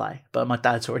 I might play, but my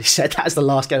dad's already said that's the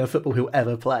last game of football he'll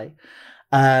ever play.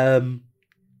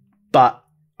 But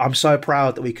I'm so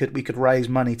proud that we could raise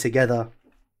money together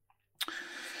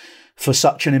for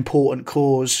such an important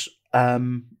cause,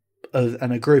 and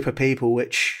a group of people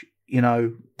which,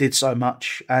 did so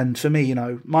much. And for me,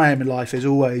 my aim in life is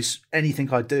always,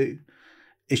 anything I do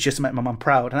is just to make my mum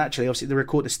proud. And actually, obviously,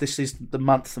 this is the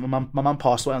month that my mum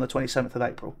passed away on the 27th of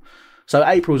April. So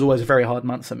April is always a very hard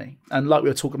month for me. And like we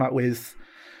were talking about with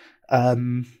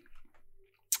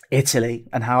Italy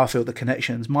and how I feel the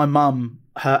connections, my mum,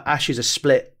 her ashes are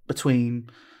split between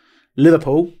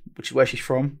Liverpool, which is where she's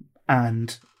from,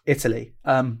 and Italy.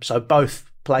 So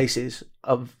both places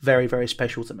are very, very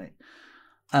special to me.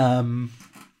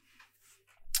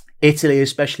 Italy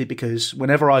especially because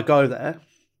whenever I go there,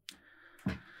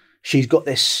 she's got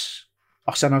this,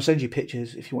 I'll send you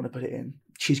pictures if you want to put it in.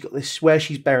 She's got this, where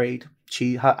she's buried,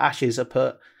 her ashes are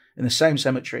put in the same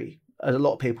cemetery as a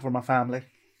lot of people from my family.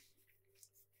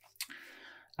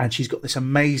 And she's got this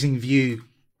amazing view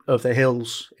of the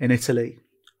hills in Italy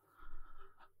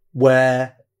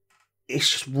where it's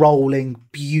just rolling,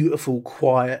 beautiful,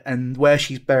 quiet. And where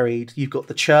she's buried, you've got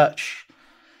the church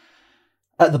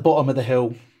at the bottom of the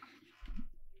hill.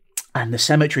 And the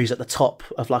cemetery's at the top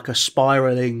of like a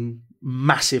spiraling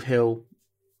massive hill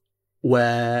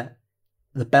where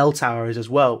the bell tower is as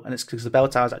well. And it's because the bell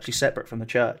tower is actually separate from the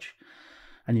church.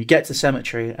 And you get to the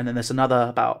cemetery, and then there's another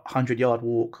about 100-yard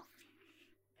walk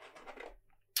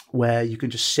where you can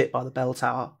just sit by the bell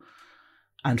tower.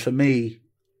 And for me,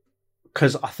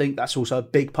 because I think that's also a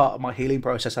big part of my healing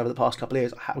process over the past couple of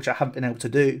years, which I haven't been able to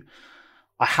do,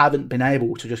 I haven't been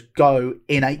able to just go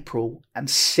in April and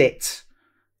sit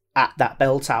at that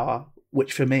bell tower,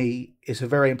 which for me is a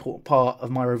very important part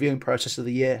of my reviewing process of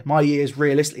the year. My year is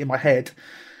realistically in my head.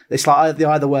 It's like they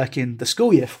either work in the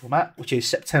school year format, which is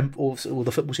September, or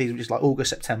the football season, which is like August,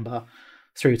 September,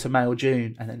 through to May or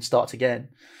June, and then starts again.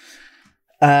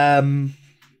 And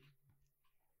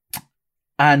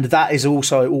that is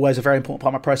also always a very important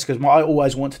part of my process, because I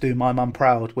always want to do my mum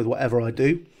proud with whatever I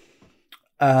do.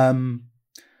 And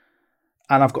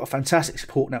I've got a fantastic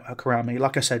support network around me.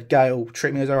 Like I said, Gail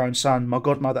treat me as her own son. My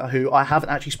godmother, who I haven't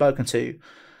actually spoken to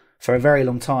for a very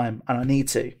long time, and I need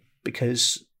to,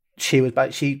 because she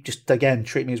just, again,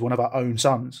 treat me as one of her own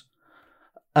sons.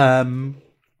 My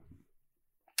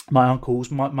uncles,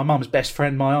 my mum's best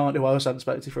friend, my aunt, who I also haven't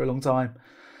spoken to for a long time.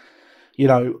 You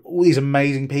know, all these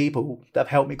amazing people that have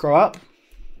helped me grow up.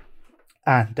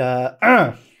 And,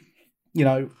 you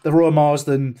know, the Royal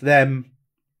Marsden, them,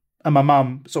 and my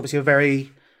mum, it's obviously a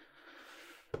very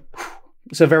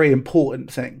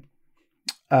important thing.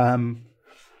 And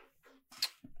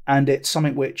it's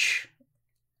something which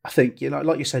I think, you know,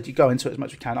 like you said, you go into it as much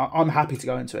as you can. I'm happy to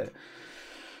go into it.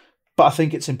 But I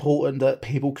think it's important that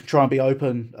people can try and be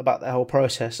open about the whole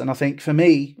process. And I think for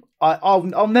me,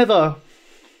 I'll never...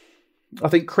 I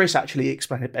think Chris actually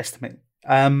explained it best to me.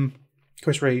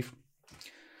 Chris Reeve.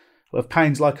 Well,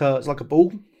 pain's like a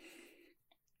ball.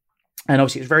 And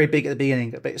obviously it's very big at the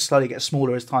beginning, but it slowly gets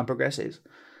smaller as time progresses.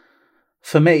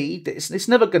 For me, it's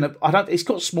never gonna. It's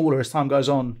got smaller as time goes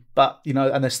on, but you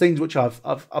know, and there's things which I've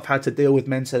had to deal with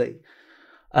mentally,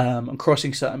 and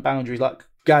crossing certain boundaries. Like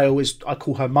Gail I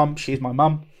call her mum. She's my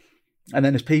mum, and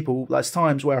then there's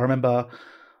times where I remember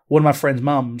one of my friend's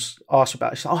mums asked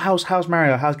about it. She's like, "Oh, how's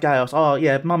Mario? How's Gail?" I was, "Oh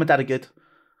yeah, mum and dad are good."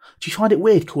 Do you find it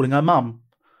weird calling her mum?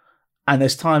 And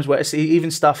there's times where it's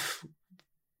even stuff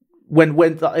when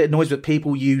it annoys me that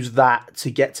people use that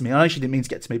to get to me. I know she didn't mean to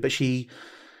get to me, but she.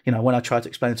 You know, when I tried to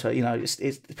explain to her, you know,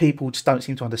 it's people just don't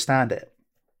seem to understand it.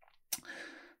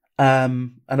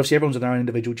 And obviously everyone's on their own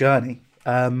individual journey.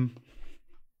 But,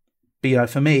 you know,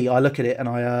 for me, I look at it and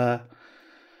I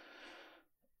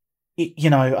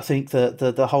think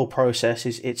the whole process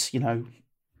it's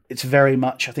very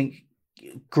much, I think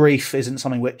grief isn't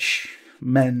something which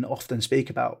men often speak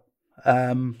about.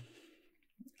 And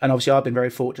obviously I've been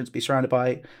very fortunate to be surrounded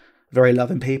by very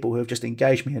loving people who have just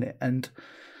engaged me in it. And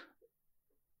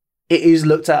it is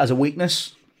looked at as a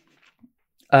weakness.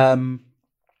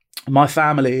 My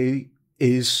family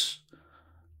is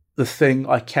the thing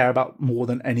I care about more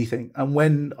than anything. And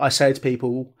when I say it to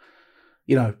people,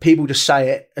 you know, people just say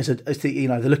it as they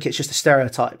look at it's just a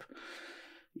stereotype.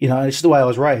 You know, it's just the way I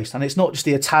was raised. And it's not just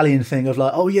the Italian thing of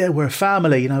like, oh yeah, we're a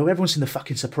family. You know, everyone's seen the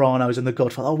fucking Sopranos and The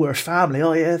Godfather. Oh, we're a family.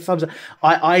 Oh yeah, thumbs up.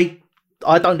 I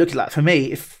don't look at that. For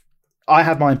me, if I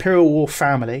have my Imperial War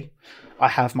family, I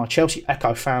have my Chelsea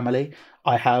Echo family.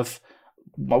 I have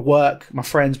my work, my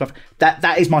friends.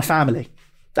 That is my family.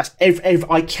 That's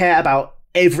I care about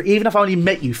even if I only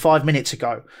met you 5 minutes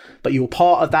ago, but you're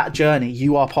part of that journey.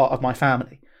 You are part of my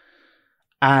family,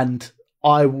 and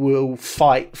I will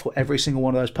fight for every single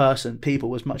one of those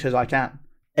people as much as I can,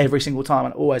 every single time,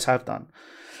 and always have done.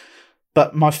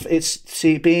 But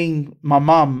being my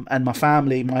mum and my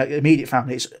family, my immediate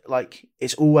family.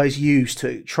 It's always used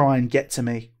to try and get to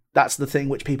me. That's the thing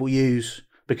which people use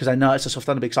because they know it's a soft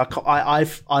underbelly.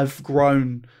 Because I've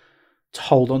grown to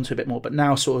hold on to a bit more, but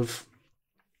now sort of,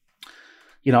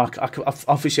 you know,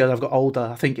 obviously as I've got older,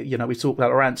 I think, you know, we talked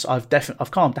about rants. I've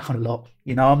calmed down a lot.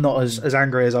 You know, I'm not as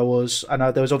angry as I was. I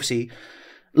know there was obviously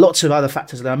lots of other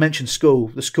factors. I mentioned school.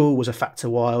 The school was a factor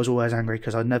why I was always angry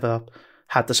because I never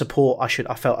had the support I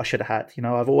felt I should have had. You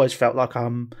know, I've always felt like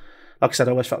like I said,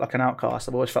 I always felt like an outcast.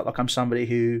 I've always felt like I'm somebody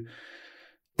who.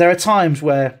 There are times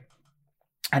where,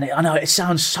 and I know it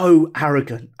sounds so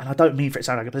arrogant, and I don't mean for it to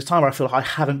sound arrogant, but there's times where I feel like I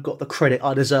haven't got the credit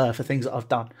I deserve for things that I've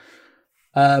done.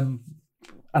 And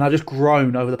I've just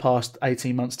grown over the past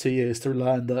 18 months, 2 years to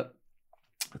learn that,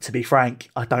 to be frank,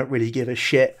 I don't really give a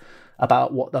shit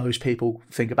about what those people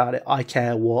think about it. I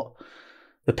care what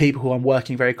the people who I'm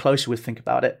working very closely with think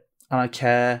about it. And I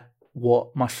care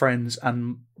what my friends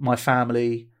and my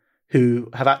family who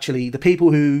have actually, the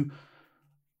people who,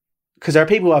 because there are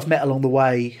people I've met along the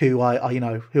way who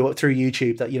who are through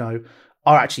YouTube that, you know,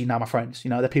 are actually now my friends.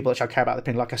 They're people that I care about.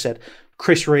 Like I said,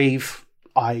 Chris Reeve,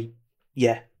 I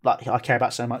care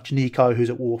about so much. Nico, who's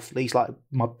at Wharf, he's like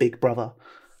my big brother.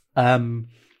 But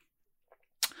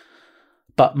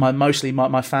mostly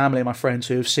my family and my friends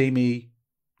who have seen me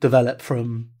develop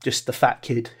from just the fat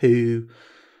kid who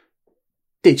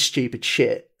did stupid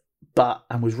shit,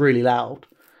 and was really loud,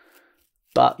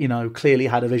 but clearly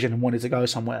had a vision and wanted to go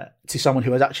somewhere, to someone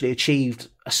who has actually achieved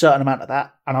a certain amount of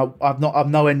that, and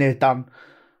I'm nowhere near done,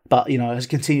 but has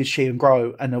continued to achieve and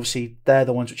grow, and obviously they're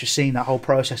the ones which have seen that whole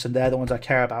process, and they're the ones I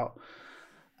care about.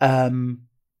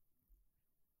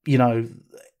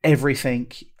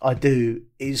 Everything I do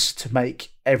is to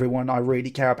make everyone I really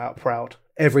care about proud.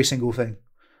 Every single thing.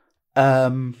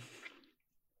 And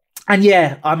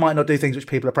yeah, I might not do things which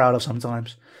people are proud of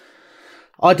sometimes.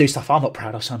 I do stuff I'm not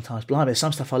proud of sometimes. Blimey,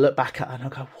 some stuff I look back at and I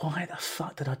go, why the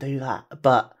fuck did I do that?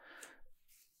 But,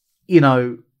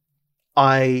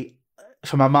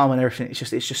 for my mum and everything, it's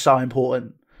just so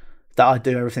important that I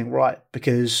do everything right,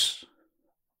 because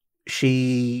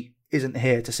she isn't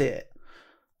here to see it.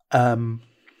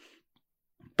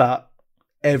 But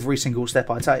every single step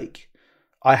I take,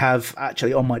 I have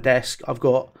actually on my desk, I've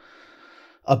got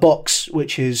a box,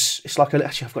 which is, it's like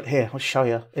actually I've got it here, I'll show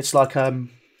you. It's like,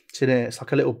 it's in here. It's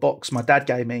like a little box my dad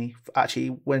gave me, actually,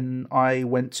 when I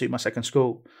went to my second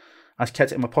school. I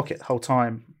kept it in my pocket the whole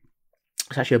time.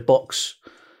 It's actually a box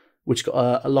which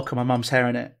got a lock of my mum's hair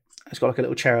in it. It's got like a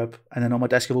little cherub. And then on my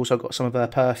desk I've also got some of her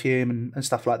perfume and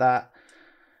stuff like that.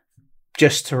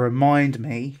 Just to remind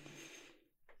me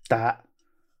that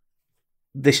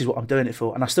this is what I'm doing it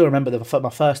for. And I still remember my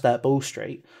first day at Ball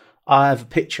Street. I have a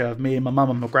picture of me and my mum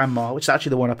and my grandma, which is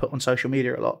actually the one I put on social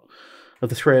media a lot, of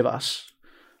the three of us.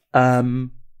 Sat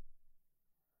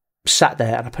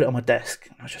there, and I put it on my desk,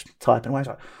 and I was just typing away. I was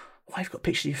like, why have you got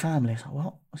pictures of your family? I was like,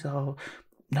 what? I was like, oh,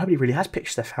 nobody really has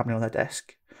pictures of their family on their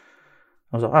desk.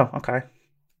 I was like, oh, okay.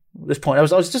 At this point, I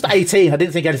was just 18. I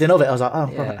didn't think anything of it. I was like, oh,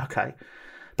 yeah. Right, okay.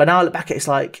 But now I look back at it, it's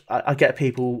like, I get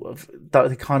people that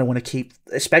they kind of want to keep,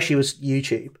 especially with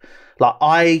YouTube.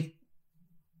 Like,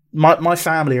 my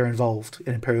family are involved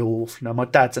in Imperial Wharf. My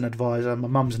dad's an advisor, my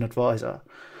mum's an advisor.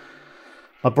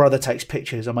 My brother takes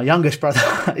pictures, and my youngest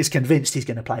brother is convinced he's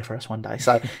going to play for us one day.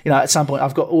 So, at some point,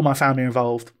 I've got all my family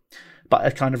involved, but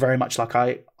it's kind of very much like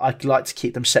I like to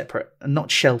keep them separate and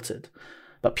not sheltered,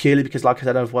 but purely because, like I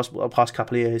said, over the past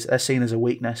couple of years, they're seen as a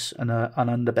weakness and an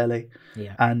underbelly.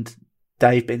 Yeah. And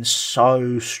they've been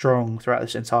so strong throughout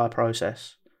this entire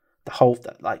process.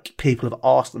 People have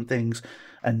asked them things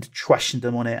and questioned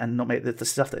them on it, and not make the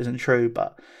stuff that isn't true,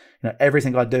 but,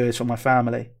 everything I do is for my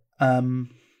family.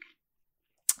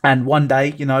 And one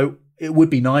day, it would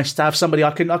be nice to have somebody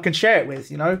I can share it with,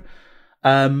 who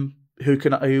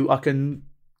I can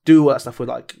do all that stuff with.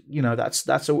 Like,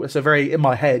 that's a very, in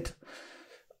my head,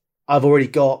 I've already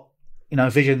got,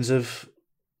 visions of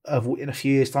in a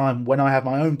few years' time when I have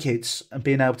my own kids, and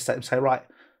being able to take them, say, right,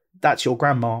 that's your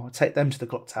grandma, take them to the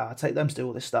clock tower, take them to do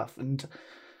all this stuff, and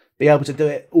be able to do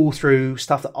it all through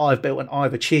stuff that I've built and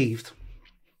I've achieved.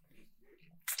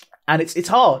 And it's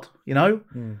hard,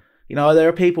 there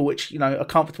are people which, are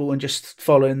comfortable and just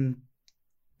following,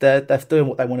 they're doing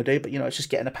what they want to do, but, it's just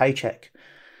getting a paycheck.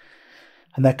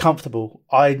 And they're comfortable.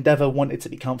 I never wanted to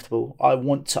be comfortable. I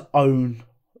want to own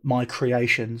my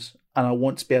creations, and I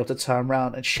want to be able to turn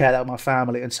around and share that with my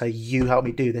family and say, you helped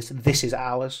me do this, and this is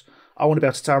ours. I want to be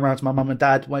able to turn around to my mum and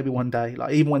dad maybe one day,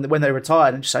 like even when they're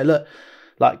retired, and just say, look,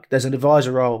 like there's an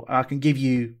advisor role, and I can give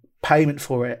you payment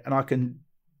for it, and I can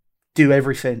do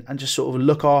everything and just sort of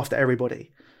look after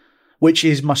everybody. Which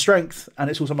is my strength, and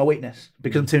it's also my weakness,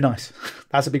 because I'm too nice.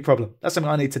 That's a big problem. That's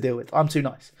something I need to deal with. I'm too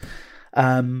nice.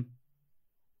 And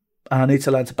I need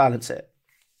to learn to balance it.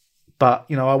 But,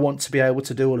 I want to be able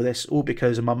to do all of this, all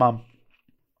because of my mum.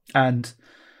 And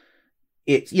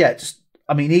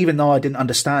even though I didn't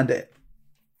understand it,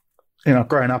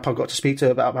 growing up, I got to speak to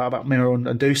her about Mirror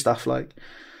and do stuff like,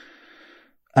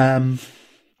 and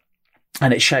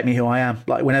it shaped me who I am.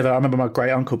 Like, whenever I remember my great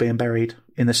uncle being buried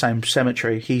in the same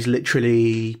cemetery, he's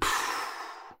literally,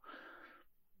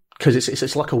 because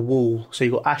it's like a wall. So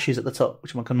you've got ashes at the top,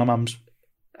 which my mum's,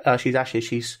 she's ashes.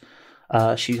 She's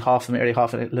half of Italy,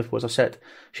 half of Liverpool, as I said.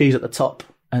 She's at the top,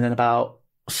 and then about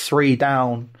 3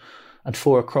 down and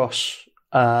 4 across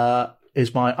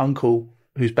is my uncle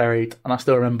who's buried. And I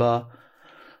still remember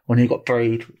when he got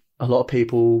buried, a lot of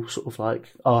people sort of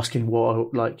like asking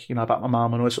about my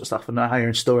mum and all this sort of stuff, and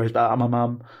hearing stories about my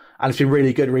mum. And it's been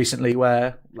really good recently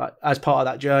where, like, as part of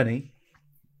that journey,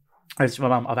 as my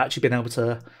mum, I've actually been able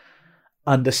to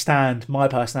understand my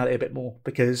personality a bit more,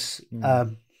 because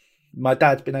my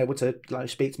dad's been able to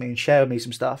speak to me and share with me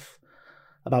some stuff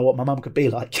about what my mum could be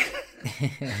like.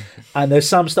 And there's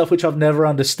some stuff which I've never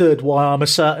understood why I'm a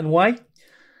certain way.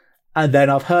 And then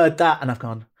I've heard that and I've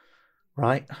gone,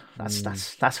 right,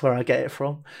 that's where I get it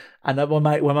from. And when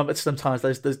mum, sometimes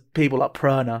there's people like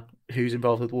Prerna who's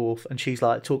involved with Wharf, and she's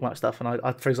like talking about stuff, and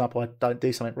I, for example, I don't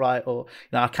do something right, or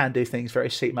I can do things very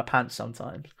seat in my pants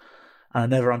sometimes, and I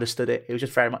never understood it. It was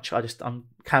just very much I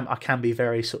can be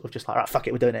very sort of just like, right, fuck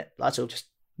it, we're doing it. Like, sort of just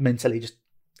mentally just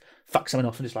fuck something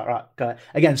off and just like, right, go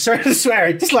again. Sorry for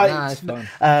swearing, just like it's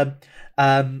fine.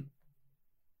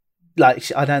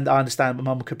 Like I understand my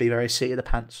mum could be very seat of the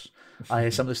pants. I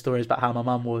hear some of the stories about how my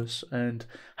mum was and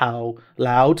how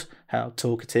loud, how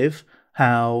talkative,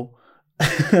 how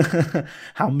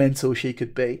how mental she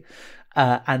could be.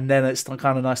 And then it's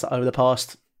kind of nice that over the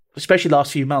past, especially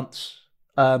last few months,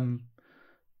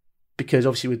 because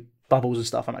obviously with Bubbles and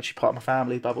stuff, I'm actually part of my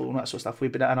family, Bubble, and that sort of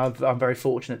stuff. I'm very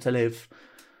fortunate to live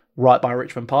right by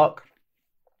Richmond Park.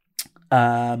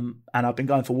 And I've been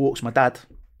going for walks with my dad.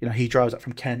 He drives up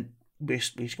from Kent. We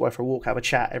used to go for a walk, have a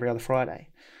chat every other Friday.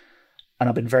 And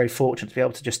I've been very fortunate to be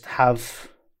able to just have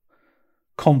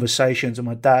conversations with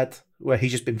my dad where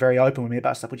he's just been very open with me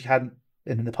about stuff which he hadn't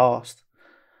been in the past.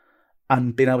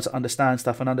 And being able to understand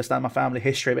stuff and understand my family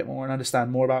history a bit more and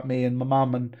understand more about me and my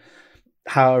mum and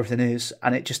how everything is.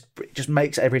 And it just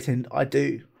makes everything I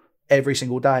do every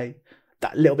single day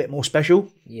that little bit more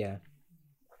special. Yeah.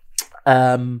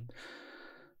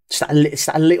 Just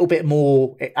a little bit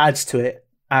more, it adds to it.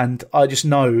 And I just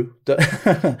know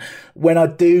that when I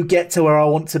do get to where I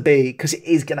want to be, because it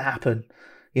is going to happen,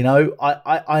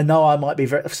 I know I might be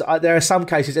there are some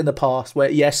cases in the past where,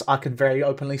 yes, I can very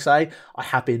openly say I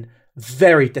have been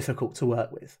very difficult to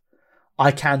work with.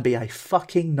 I can be a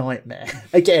fucking nightmare.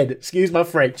 Again, excuse my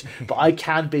French, but I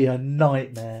can be a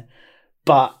nightmare.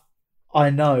 But I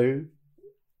know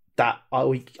that I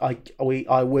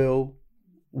will,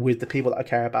 with the people that I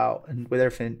care about and with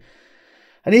everything.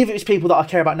 And even if it's people that I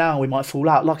care about now, we might fall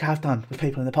out, like I have done with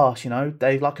people in the past.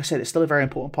 Like I said, it's still a very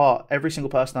important part. Every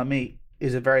single person I meet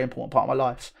is a very important part of my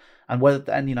life. And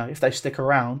if they stick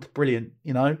around, brilliant.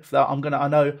 I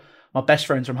know my best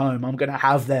friends from home, I'm gonna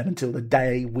have them until the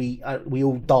day we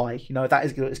all die. That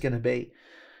is what it's gonna be,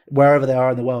 wherever they are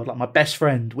in the world. Like my best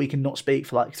friend, we can not speak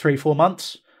for like 3-4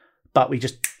 months, but we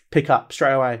just pick up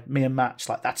straight away. Me and Matt,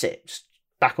 like that's it, just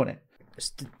back on it.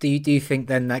 Do you think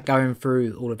then that going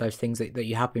through all of those things that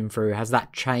you have been through, has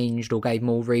that changed or gave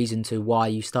more reason to why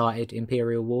you started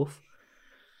Imperial Wharf?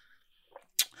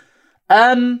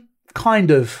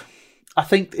 Kind of. I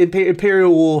think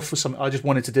Imperial Wharf was something I just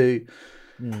wanted to do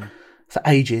for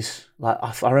ages. Like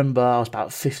I remember I was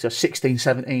about 15 or 16,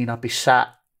 17, I'd be sat,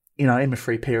 in my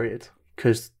free period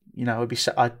because, I'd be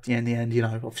sat, in the end,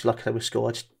 obviously like I said with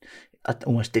school, I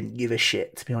almost didn't give a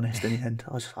shit, to be honest, in the end.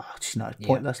 I was just,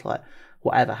 pointless, like,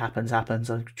 whatever happens. I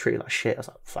treat it like shit. I was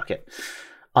like, fuck it.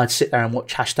 I'd sit there and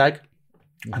watch Hashtag.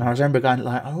 And I remember going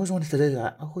like, I always wanted to do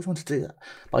that.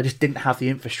 But I just didn't have the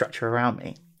infrastructure around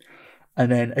me.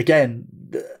 And then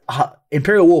again,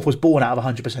 Imperial Wharf was born out of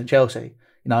 100% Chelsea.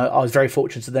 I was very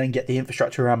fortunate to then get the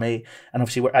infrastructure around me. And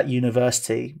obviously we're at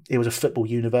university. It was a football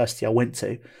university I went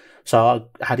to. So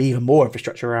I had even more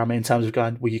infrastructure around me in terms of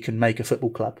going, well, you can make a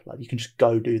football club. Like you can just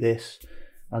go do this.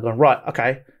 And I've gone, right,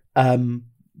 okay.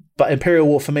 But Imperial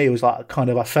Wharf for me was like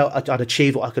I felt I'd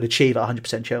achieved what I could achieve at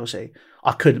 100% Chelsea.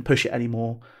 I couldn't push it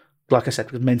anymore. Like I said,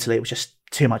 because mentally it was just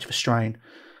too much of a strain.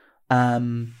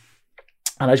 And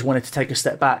I just wanted to take a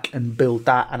step back and build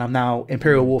that. And I'm now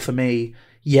Imperial Wharf for me.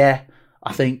 Yeah,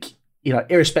 I think,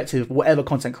 irrespective of whatever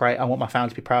content create, I want my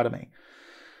fans to be proud of me.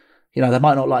 They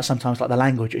might not like sometimes like the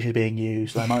language which is being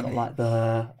used. They might not like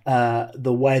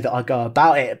the way that I go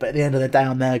about it. But at the end of the day,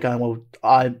 I'm there going, well,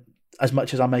 as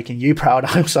much as I'm making you proud,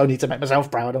 I also need to make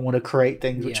myself proud. I want to create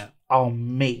things which are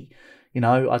me.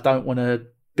 I don't want to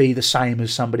be the same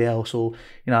as somebody else, or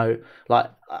like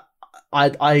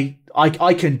I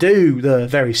can do the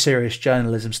very serious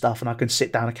journalism stuff, and I can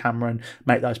sit down a camera and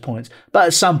make those points. But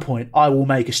at some point, I will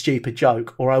make a stupid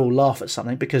joke or I will laugh at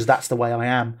something because that's the way I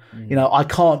am. I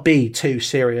can't be too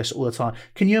serious all the time.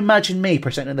 Can you imagine me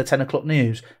presenting the 10 o'clock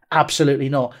news? Absolutely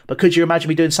not. But could you imagine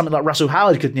me doing something like Russell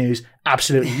Howard Good News?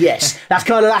 Absolutely yes. That's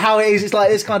kind of how it is.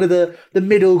 It's kind of the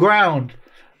middle ground.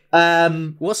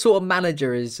 What sort of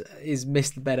manager is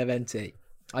Mr. Beneventi?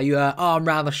 Are you a arm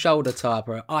round the shoulder type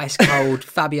or ice cold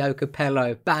Fabio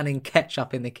Capello banning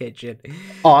ketchup in the kitchen?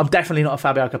 Oh, I'm definitely not a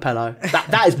Fabio Capello.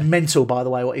 That is mental, by the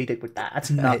way, what he did with that. That's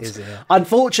nuts. That is, yeah.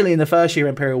 Unfortunately, in the first year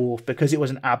Imperial Wharf, because it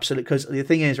was an absolute... Because the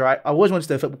thing is, right, I always wanted to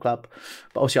do a football club,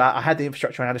 but obviously I had the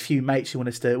infrastructure and I had a few mates who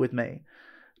wanted to do it with me.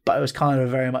 But it was kind of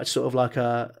very much sort of like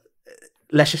a...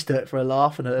 Let's just do it for a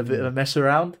laugh and a bit of a mess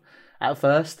around. at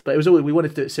first, but it was always, we wanted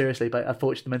to do it seriously, but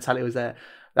unfortunately the mentality was there.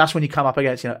 That's when you come up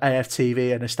against,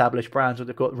 AFTV and established brands where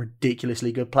they've got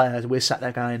ridiculously good players. We're sat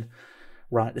there going,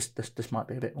 right, this might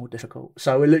be a bit more difficult.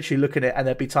 So we're literally looking at it, and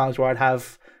there'd be times where I'd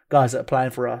have guys that are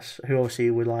playing for us who obviously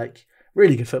were like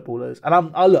really good footballers.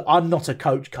 And I'm not a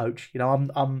coach.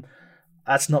 I'm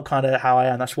that's not kind of how I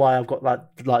am. That's why I've got like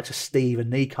the likes of Steve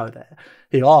and Nico there,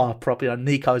 who are probably.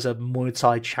 Nico's a Muay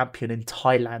Thai champion in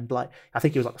Thailand. Like, I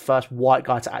think he was like the first white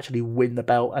guy to actually win the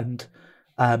belt and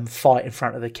fight in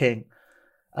front of the king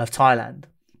of Thailand.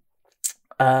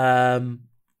 The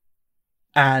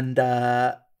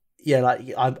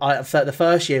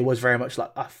first year was very much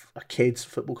like a kid's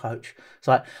football coach. It's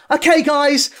like, okay,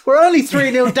 guys, we're only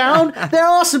 3-0 down. There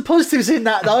are some positives in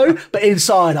that, though. But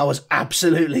inside, I was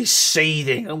absolutely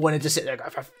seething and wanted to sit there and go,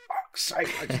 for fuck's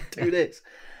sake, I just do this.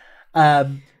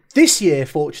 This year,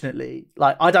 fortunately,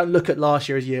 like, I don't look at last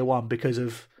year as year one because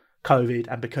of COVID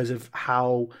and because of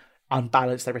how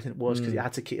unbalanced everything was, because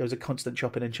it was a constant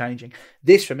chopping and changing.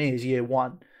 This, for me, is year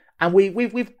one. And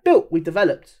we've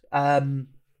developed. And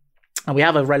we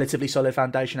have a relatively solid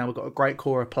foundation now. We've got a great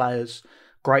core of players,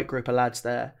 great group of lads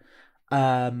there.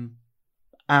 I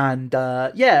can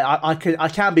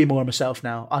be more of myself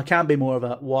now. I can be more of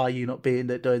a, why are you not doing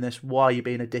this? Why are you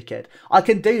being a dickhead? I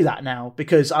can do that now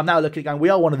because I'm now looking at going, we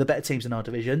are one of the better teams in our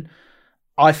division.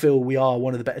 I feel we are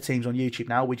one of the better teams on YouTube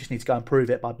now. We just need to go and prove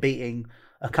it by beating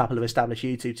a couple of established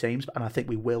YouTube teams. And I think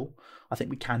we will. I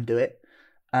think we can do it.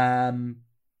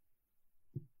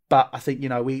 But I think,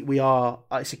 we are,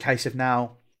 it's a case of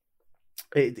now,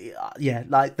 the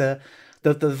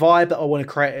vibe that I want to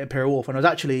create at Imperial Wharf. And I was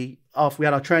actually, after we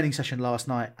had our training session last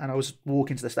night, and I was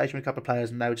walking to the station with a couple of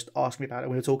players and they were just asking me about it.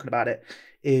 We were talking about it,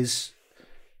 it is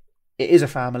a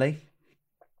family.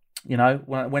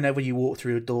 Whenever you walk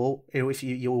through a door, if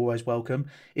you're always welcome.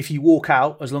 If you walk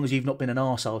out, as long as you've not been an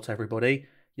arsehole to everybody,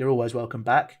 you're always welcome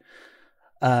back.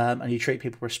 And you treat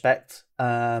people with respect.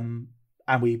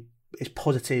 It's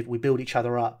positive. We build each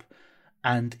other up,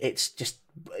 and it's just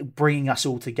bringing us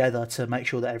all together to make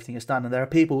sure that everything is done. And there are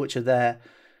people which are there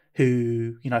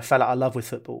who, fell out of love with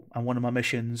football. And one of my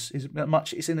missions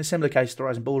it's in a similar case to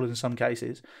Rising Ballers in some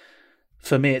cases.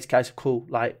 For me, it's a case of cool.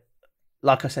 Like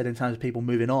I said, in terms of people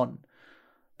moving on,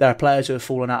 there are players who have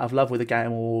fallen out of love with the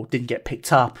game or didn't get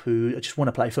picked up, who just want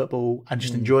to play football and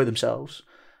just enjoy themselves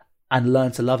and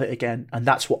learn to love it again. And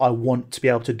that's what I want to be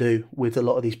able to do with a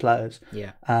lot of these players.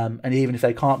 Yeah. And even if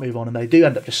they can't move on and they do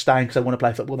end up just staying because they want to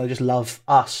play football and they just love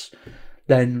us,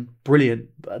 then brilliant.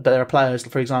 But there are players,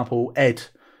 for example, Ed,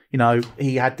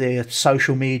 he had the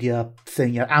social media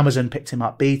thing. Amazon picked him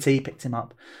up, BT picked him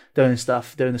up, doing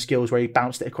the skills where he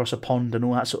bounced it across a pond and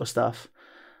all that sort of stuff.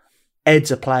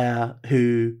 Ed's a player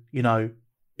who,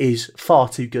 is far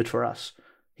too good for us.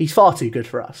 He's far too good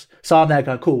for us. So I'm there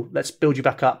going, cool, let's build you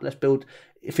back up. Let's build,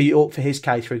 for his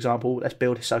case, for example, let's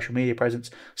build his social media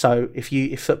presence. So if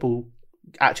football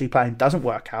actually playing doesn't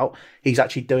work out, he's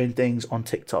actually doing things on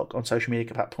TikTok, on social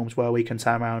media platforms where we can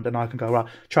turn around and I can go, right,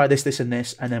 try this, this and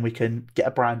this, and then we can get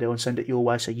a brand deal and send it your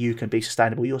way so you can be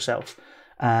sustainable yourself.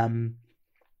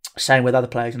 Same with other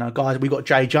players, guys, we got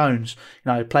Jay Jones,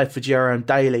 played for Jerome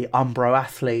Daly, Umbro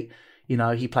athlete.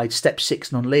 He played Step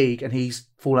 6 non-league and he's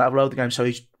fallen out of love with the game. So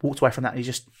he's walked away from that and he's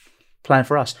just playing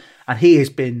for us. And he has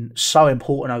been so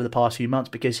important over the past few months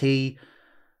because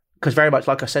very much,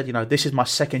 like I said, this is my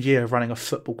second year of running a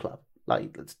football club.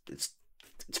 Like, it's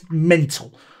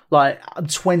mental. Like, I'm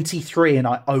 23 and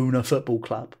I own a football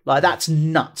club. Like, that's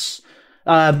nuts.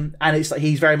 And it's like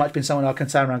he's very much been someone I can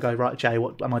turn around and go, right, Jay,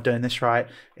 what am I doing this right?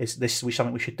 Is this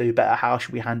something we should do better? How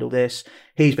should we handle this?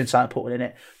 He's been so important in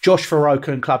it. Josh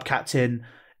Farokhan, club captain,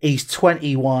 he's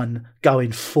 21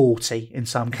 going 40 in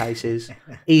some cases.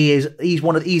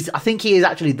 I think he is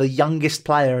actually the youngest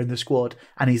player in the squad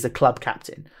and he's the club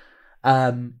captain.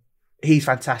 He's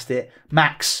fantastic.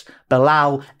 Max,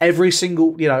 Bilal, every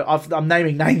single, I'm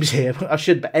naming names here, I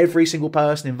should, but every single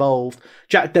person involved.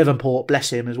 Jack Devonport,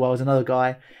 bless him, as well as another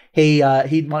guy. He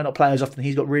might not play as often.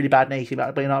 He's got really bad knees. He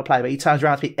might not play, but he turns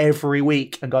around to me every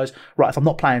week and goes, right, if I'm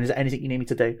not playing, is there anything you need me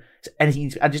to do? Is there anything you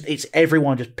need to, and it's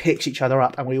everyone just picks each other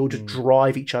up and we all just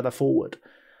drive each other forward.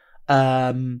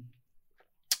 And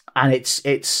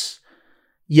it's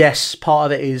yes,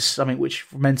 part of it is something which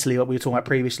mentally, what we were talking about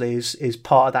previously, is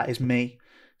part of that is me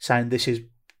saying this is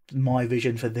my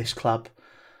vision for this club.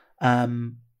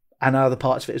 And other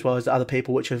parts of it as well as the other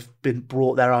people which have been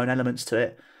brought their own elements to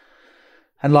it.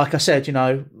 And like I said,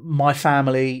 my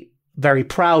family very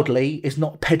proudly is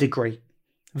not pedigree.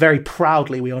 Very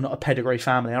proudly, we are not a pedigree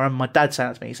family. I remember my dad saying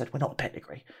that to me. He said, "We're not a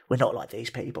pedigree. We're not like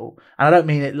these people." And I don't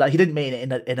mean it like he didn't mean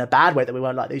it in a bad way that we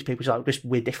weren't like these people. He's like,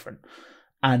 we're different.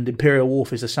 and Imperial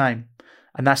Wharf is the same.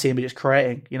 And that's the image it's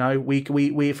creating. You know,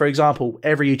 we for example,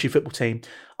 every YouTube football team,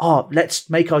 let's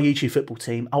make our YouTube football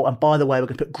team. Oh, and by the way, we're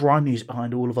going to put grime music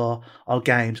behind all of our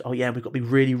games. Oh yeah, we've got to be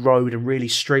really road and really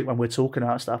street when we're talking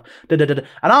about stuff. And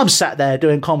I'm sat there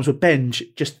doing comms with Benj,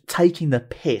 just taking the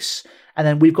piss. And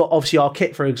then we've got obviously our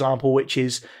kit, for example, which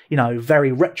is, you know,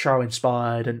 very retro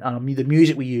inspired. And the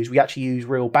music we actually use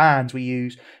real bands. We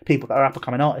use people that are up and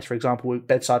coming artists. For example, with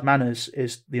Bedside Manners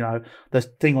is, you know, the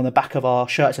thing on the back of our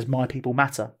shirt says "My People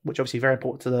Matter," which obviously is very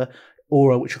important to the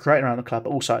aura which we're creating around the club.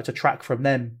 But also it's a track from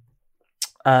them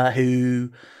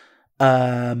who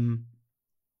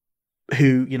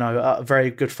you know, are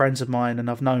very good friends of mine. And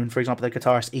I've known, for example, the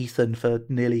guitarist Ethan for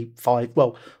nearly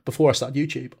before I started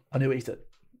YouTube, I knew Ethan.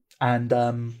 And,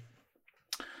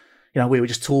 you know, we were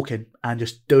just talking and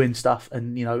just doing stuff.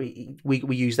 And, you know,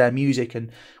 we use their music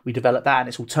and we develop that. And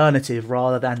it's alternative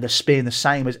rather than just being the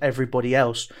same as everybody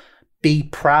else. Be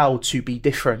proud to be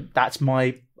different. That's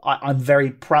I'm very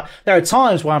proud. There are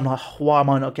times where I'm like, why am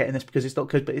I not getting this? Because it's not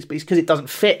good, but it's because it doesn't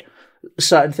fit a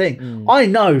certain thing. I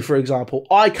know, for example,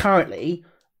 I currently,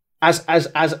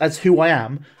 as who I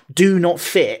am, do not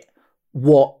fit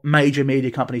what major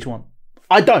media companies want.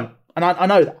 I don't. And I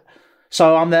know that.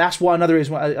 So that's why another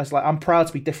reason why I'm proud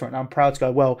to be different. I'm proud to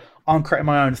go, well, I'm creating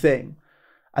my own thing.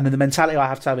 And then the mentality I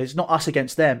have to have is not us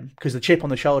against them, because the chip on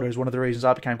the shoulder is one of the reasons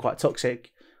I became quite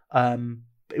toxic.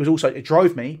 It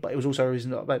drove me, but it was also a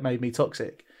reason that made me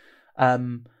toxic.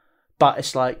 But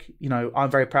it's like, you know,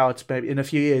 I'm very proud to maybe in a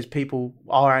few years, people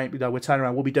are, you know, we're turning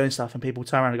around, we'll be doing stuff and people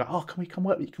turn around and go, oh, can we come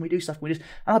work with you? Can we do stuff? Can we just,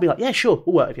 and I'll be like, yeah, sure,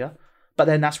 we'll work with you. But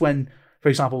then that's when, for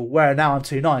example, where now I'm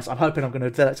too nice, I'm hoping I'm going to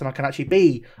develop and I can actually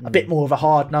be a bit more of a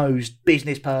hard-nosed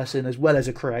business person as well as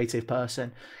a creative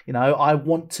person. You know, I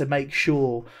want to make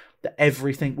sure that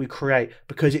everything we create,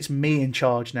 because it's me in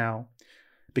charge now,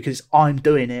 because I'm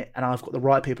doing it and I've got the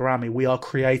right people around me, we are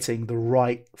creating the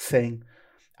right thing.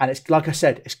 And it's like I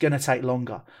said, it's going to take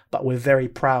longer, but we're very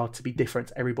proud to be different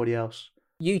to everybody else.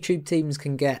 YouTube teams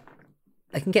can get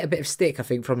a bit of stick, I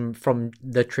think, from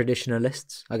the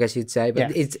traditionalists, I guess you'd say.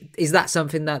 But is that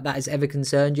something that has ever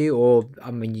concerned you? Or, I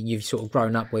mean, you've sort of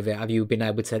grown up with it. Have you been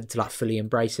able to like fully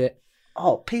embrace it?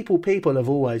 Oh, people have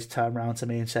always turned around to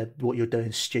me and said, what you're doing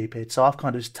is stupid. So I've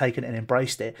kind of just taken it and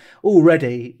embraced it.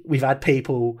 Already, we've had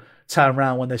people turn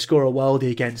around when they score a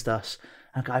worldie against us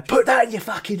and go, put that in your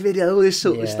fucking video, all this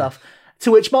sort of stuff.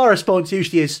 To which my response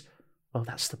usually is, well,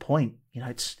 that's the point. You know,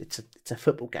 it's a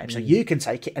football game, so you can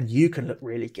take it and you can look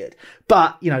really good.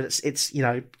 But you know, it's you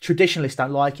know, traditionalists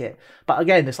don't like it. But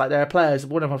again, it's like there are players.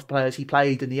 One of our players, he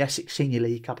played in the Essex Senior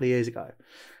League a couple of years ago, and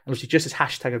obviously just as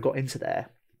hashtag got into there,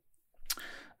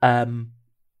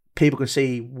 people can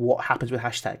see what happens with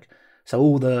hashtag. So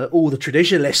all the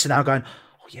traditionalists are now going,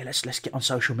 oh yeah, let's get on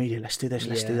social media, let's do this,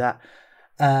 let's do that.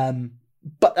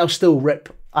 But they'll still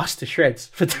rip us to shreds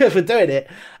for doing it.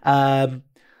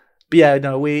 But yeah,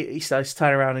 no, we started to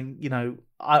turn around and, you know,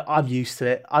 I'm used to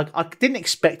it. I didn't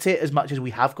expect it as much as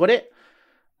we have got it.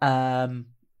 But,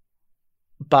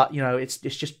 you know, it's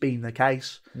just been the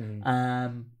case.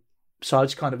 So I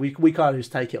just kind of, we kind of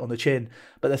just take it on the chin.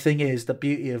 But the thing is, the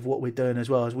beauty of what we're doing as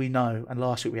well is we know, and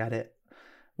last week we had it,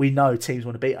 we know teams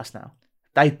want to beat us now.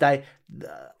 They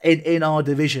in our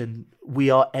division, we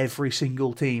are every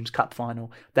single team's cup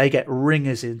final. They get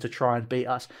ringers in to try and beat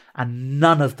us, and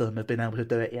none of them have been able to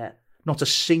do it yet. Not a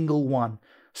single one.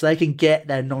 So they can get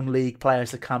their non-league players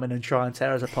to come in and try and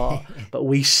tear us apart. But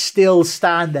we still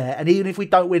stand there, and even if we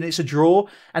don't win, it's a draw.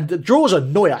 And the draws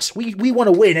annoy us. We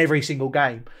want to win every single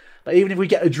game. But even if we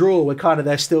get a draw, we're kind of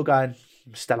there still going,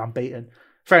 still unbeaten.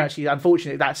 Very much,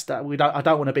 unfortunately, I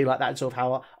don't want to be like that. Sort of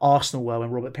how Arsenal were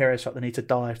when Robert Pires felt the need to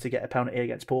dive to get a penalty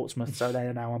against Portsmouth, so they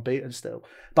are now unbeaten still.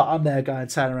 But I'm there going,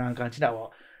 turn around, going, do you know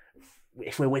what?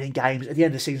 If we're winning games at the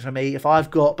end of the season for me, if I've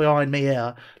got behind me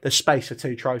here the space for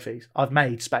 2 trophies, I've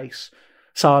made space.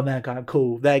 So I'm there going,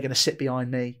 cool. They're going to sit behind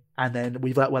me, and then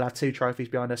we'll have 2 trophies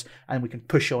behind us, and we can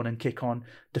push on and kick on,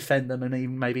 defend them,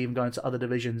 and maybe even go into other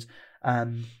divisions.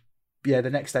 The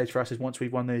next stage for us is once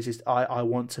we've won these, is I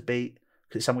want to beat.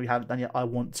 Because it's something we haven't done yet. I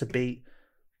want to beat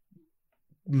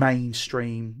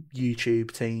mainstream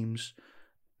YouTube teams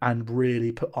and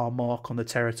really put our mark on the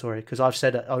territory. Because I've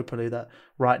said it openly that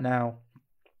right now,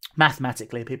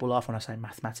 mathematically, people laugh when I say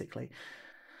mathematically,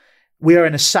 we are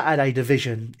in a Saturday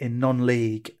division in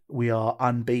non-league. We are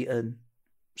unbeaten.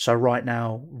 So right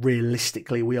now,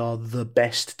 realistically, we are the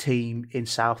best team in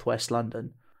Southwest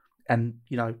London. And,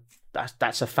 you know,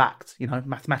 that's a fact, you know,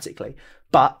 mathematically.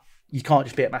 But you can't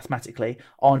just beat it mathematically.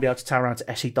 I want to be able to turn around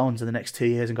to SE Dons in the next 2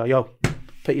 years and go, yo,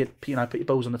 put your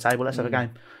balls on the table, let's have a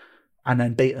game, and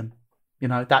then beat them. You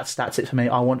know, that's it for me.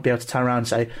 I want to be able to turn around and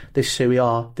say, this is who we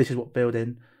are, this is what we're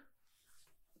building.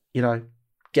 You know,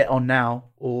 get on now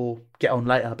or get on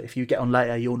later. But if you get on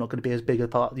later, you're not going to be as big a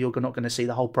part. You're not going to see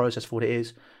the whole process for what it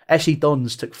is. SC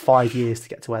Dons took 5 years to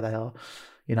get to where they are.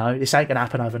 You know, this ain't going to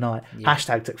happen overnight. Yeah.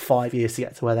 Hashtag took 5 years to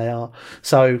get to where they are.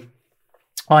 So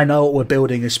I know what we're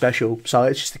building is special. So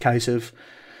it's just a case of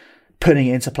putting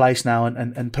it into place now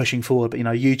and pushing forward. But, you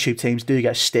know, YouTube teams do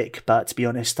get stick. But to be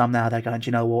honest, now they're going, do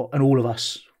you know what? And all of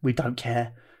us, we don't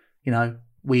care. You know,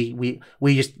 we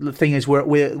just, the thing is,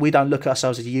 we don't look at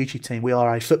ourselves as a YouTube team. We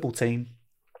are a football team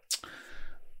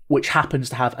which happens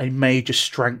to have a major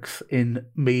strength in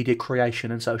media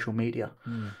creation and social media.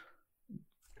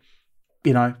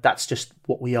 You know, that's just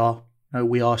what we are. You know,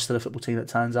 we are still a football team that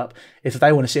turns up. If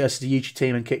they want to see us as a YouTube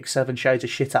team and kick 7 shades of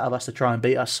shit out of us to try and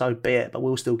beat us, so be it. But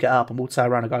we'll still get up and we'll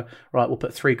turn around and go, right, we'll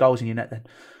put 3 goals in your net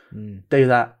then. Do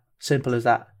that. Simple as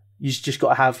that. You just got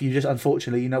to have,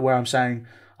 unfortunately, you know where I'm saying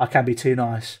I can be too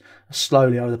nice.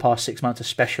 Slowly over the past 6 months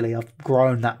especially, I've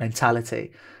grown that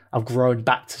mentality. I've grown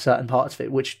back to certain parts of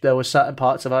it, which there were certain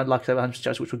parts of, like I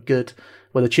said, which were good,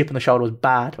 where the chip on the shoulder was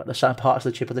bad, but there's certain parts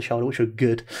of the chip on the shoulder which were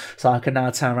good. So I can now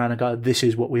turn around and go, this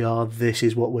is what we are, this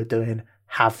is what we're doing,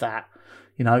 have that.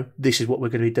 You know, this is what we're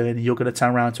going to be doing, and you're going to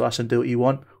turn around to us and do what you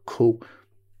want. Cool.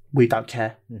 We don't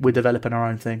care. We're developing our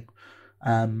own thing.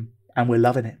 And we're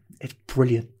loving it. It's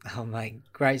brilliant. Oh, mate,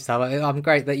 great stuff. I'm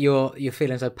great that you're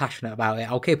feeling so passionate about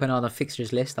it. I'll keep an eye on the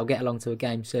fixtures list. I'll get along to a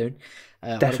game soon.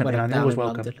 Definitely, man. Always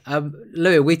welcome.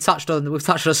 Louis, we've touched on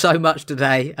so much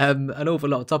today, an awful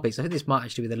lot of topics. I think this might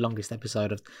actually be the longest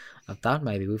episode I've done.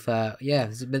 Maybe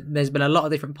there's been a lot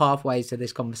of different pathways to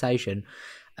this conversation.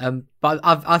 But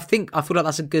I feel like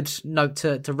that's a good note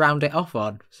to round it off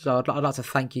on. So I'd like to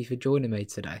thank you for joining me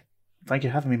today. Thank you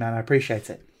for having me, man. I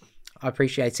appreciate it. I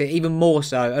appreciate it even more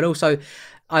so. And also,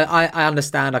 I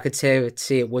understand, I could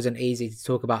see it wasn't easy to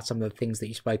talk about some of the things that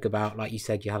you spoke about. Like you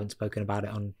said, you haven't spoken about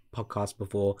it on podcasts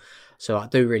before. So I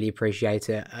do really appreciate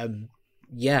it.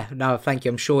 Thank you.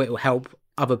 I'm sure it will help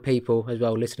other people as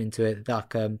well listening to it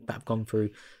that have gone through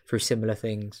similar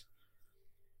things.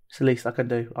 It's the least I can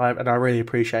do. I really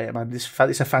appreciate it, man.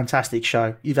 It's a fantastic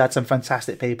show. You've had some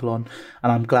fantastic people on,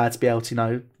 and I'm glad to be able to, you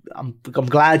know, I'm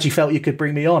glad you felt you could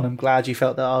bring me on. I'm glad you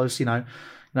felt that I was, you know,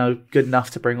 good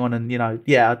enough to bring on. And, you know,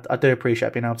 yeah, I do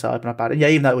appreciate being able to open up about it. Yeah,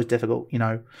 even though it was difficult, you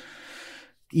know,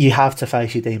 you have to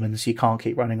face your demons. You can't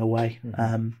keep running away.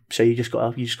 So you just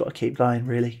got to keep going.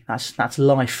 Really, that's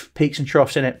life. Peaks and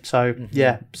troughs in it. So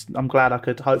yeah, I'm glad I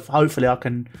could. Hopefully, I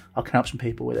can help some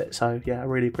people with it. So yeah, I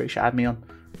really appreciate having me on.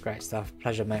 Great stuff.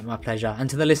 Pleasure, mate. My pleasure. And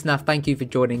to the listener, thank you for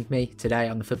joining me today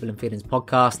on the Football and Feelings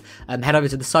podcast. Head over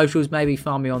to the socials, maybe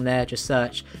find me on there. Just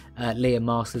search Liam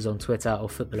Masters on Twitter or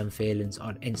Football and Feelings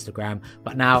on Instagram.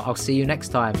 But now I'll see you next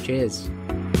time. Cheers.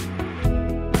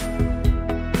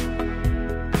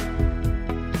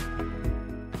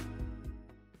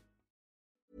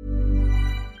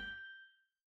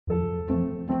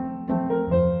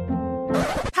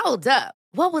 Hold up.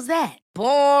 What was that?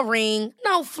 Boring.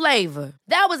 No flavor.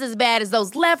 That was as bad as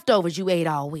those leftovers you ate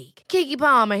all week. Keke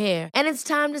Palmer here. And it's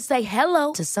time to say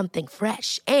hello to something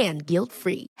fresh and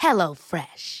guilt-free. Hello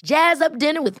Fresh. Jazz up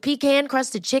dinner with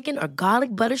pecan-crusted chicken or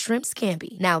garlic butter shrimp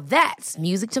scampi. Now that's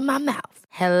music to my mouth.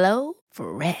 Hello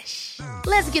Fresh.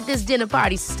 Let's get this dinner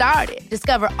party started.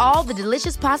 Discover all the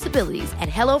delicious possibilities at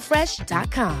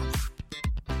HelloFresh.com.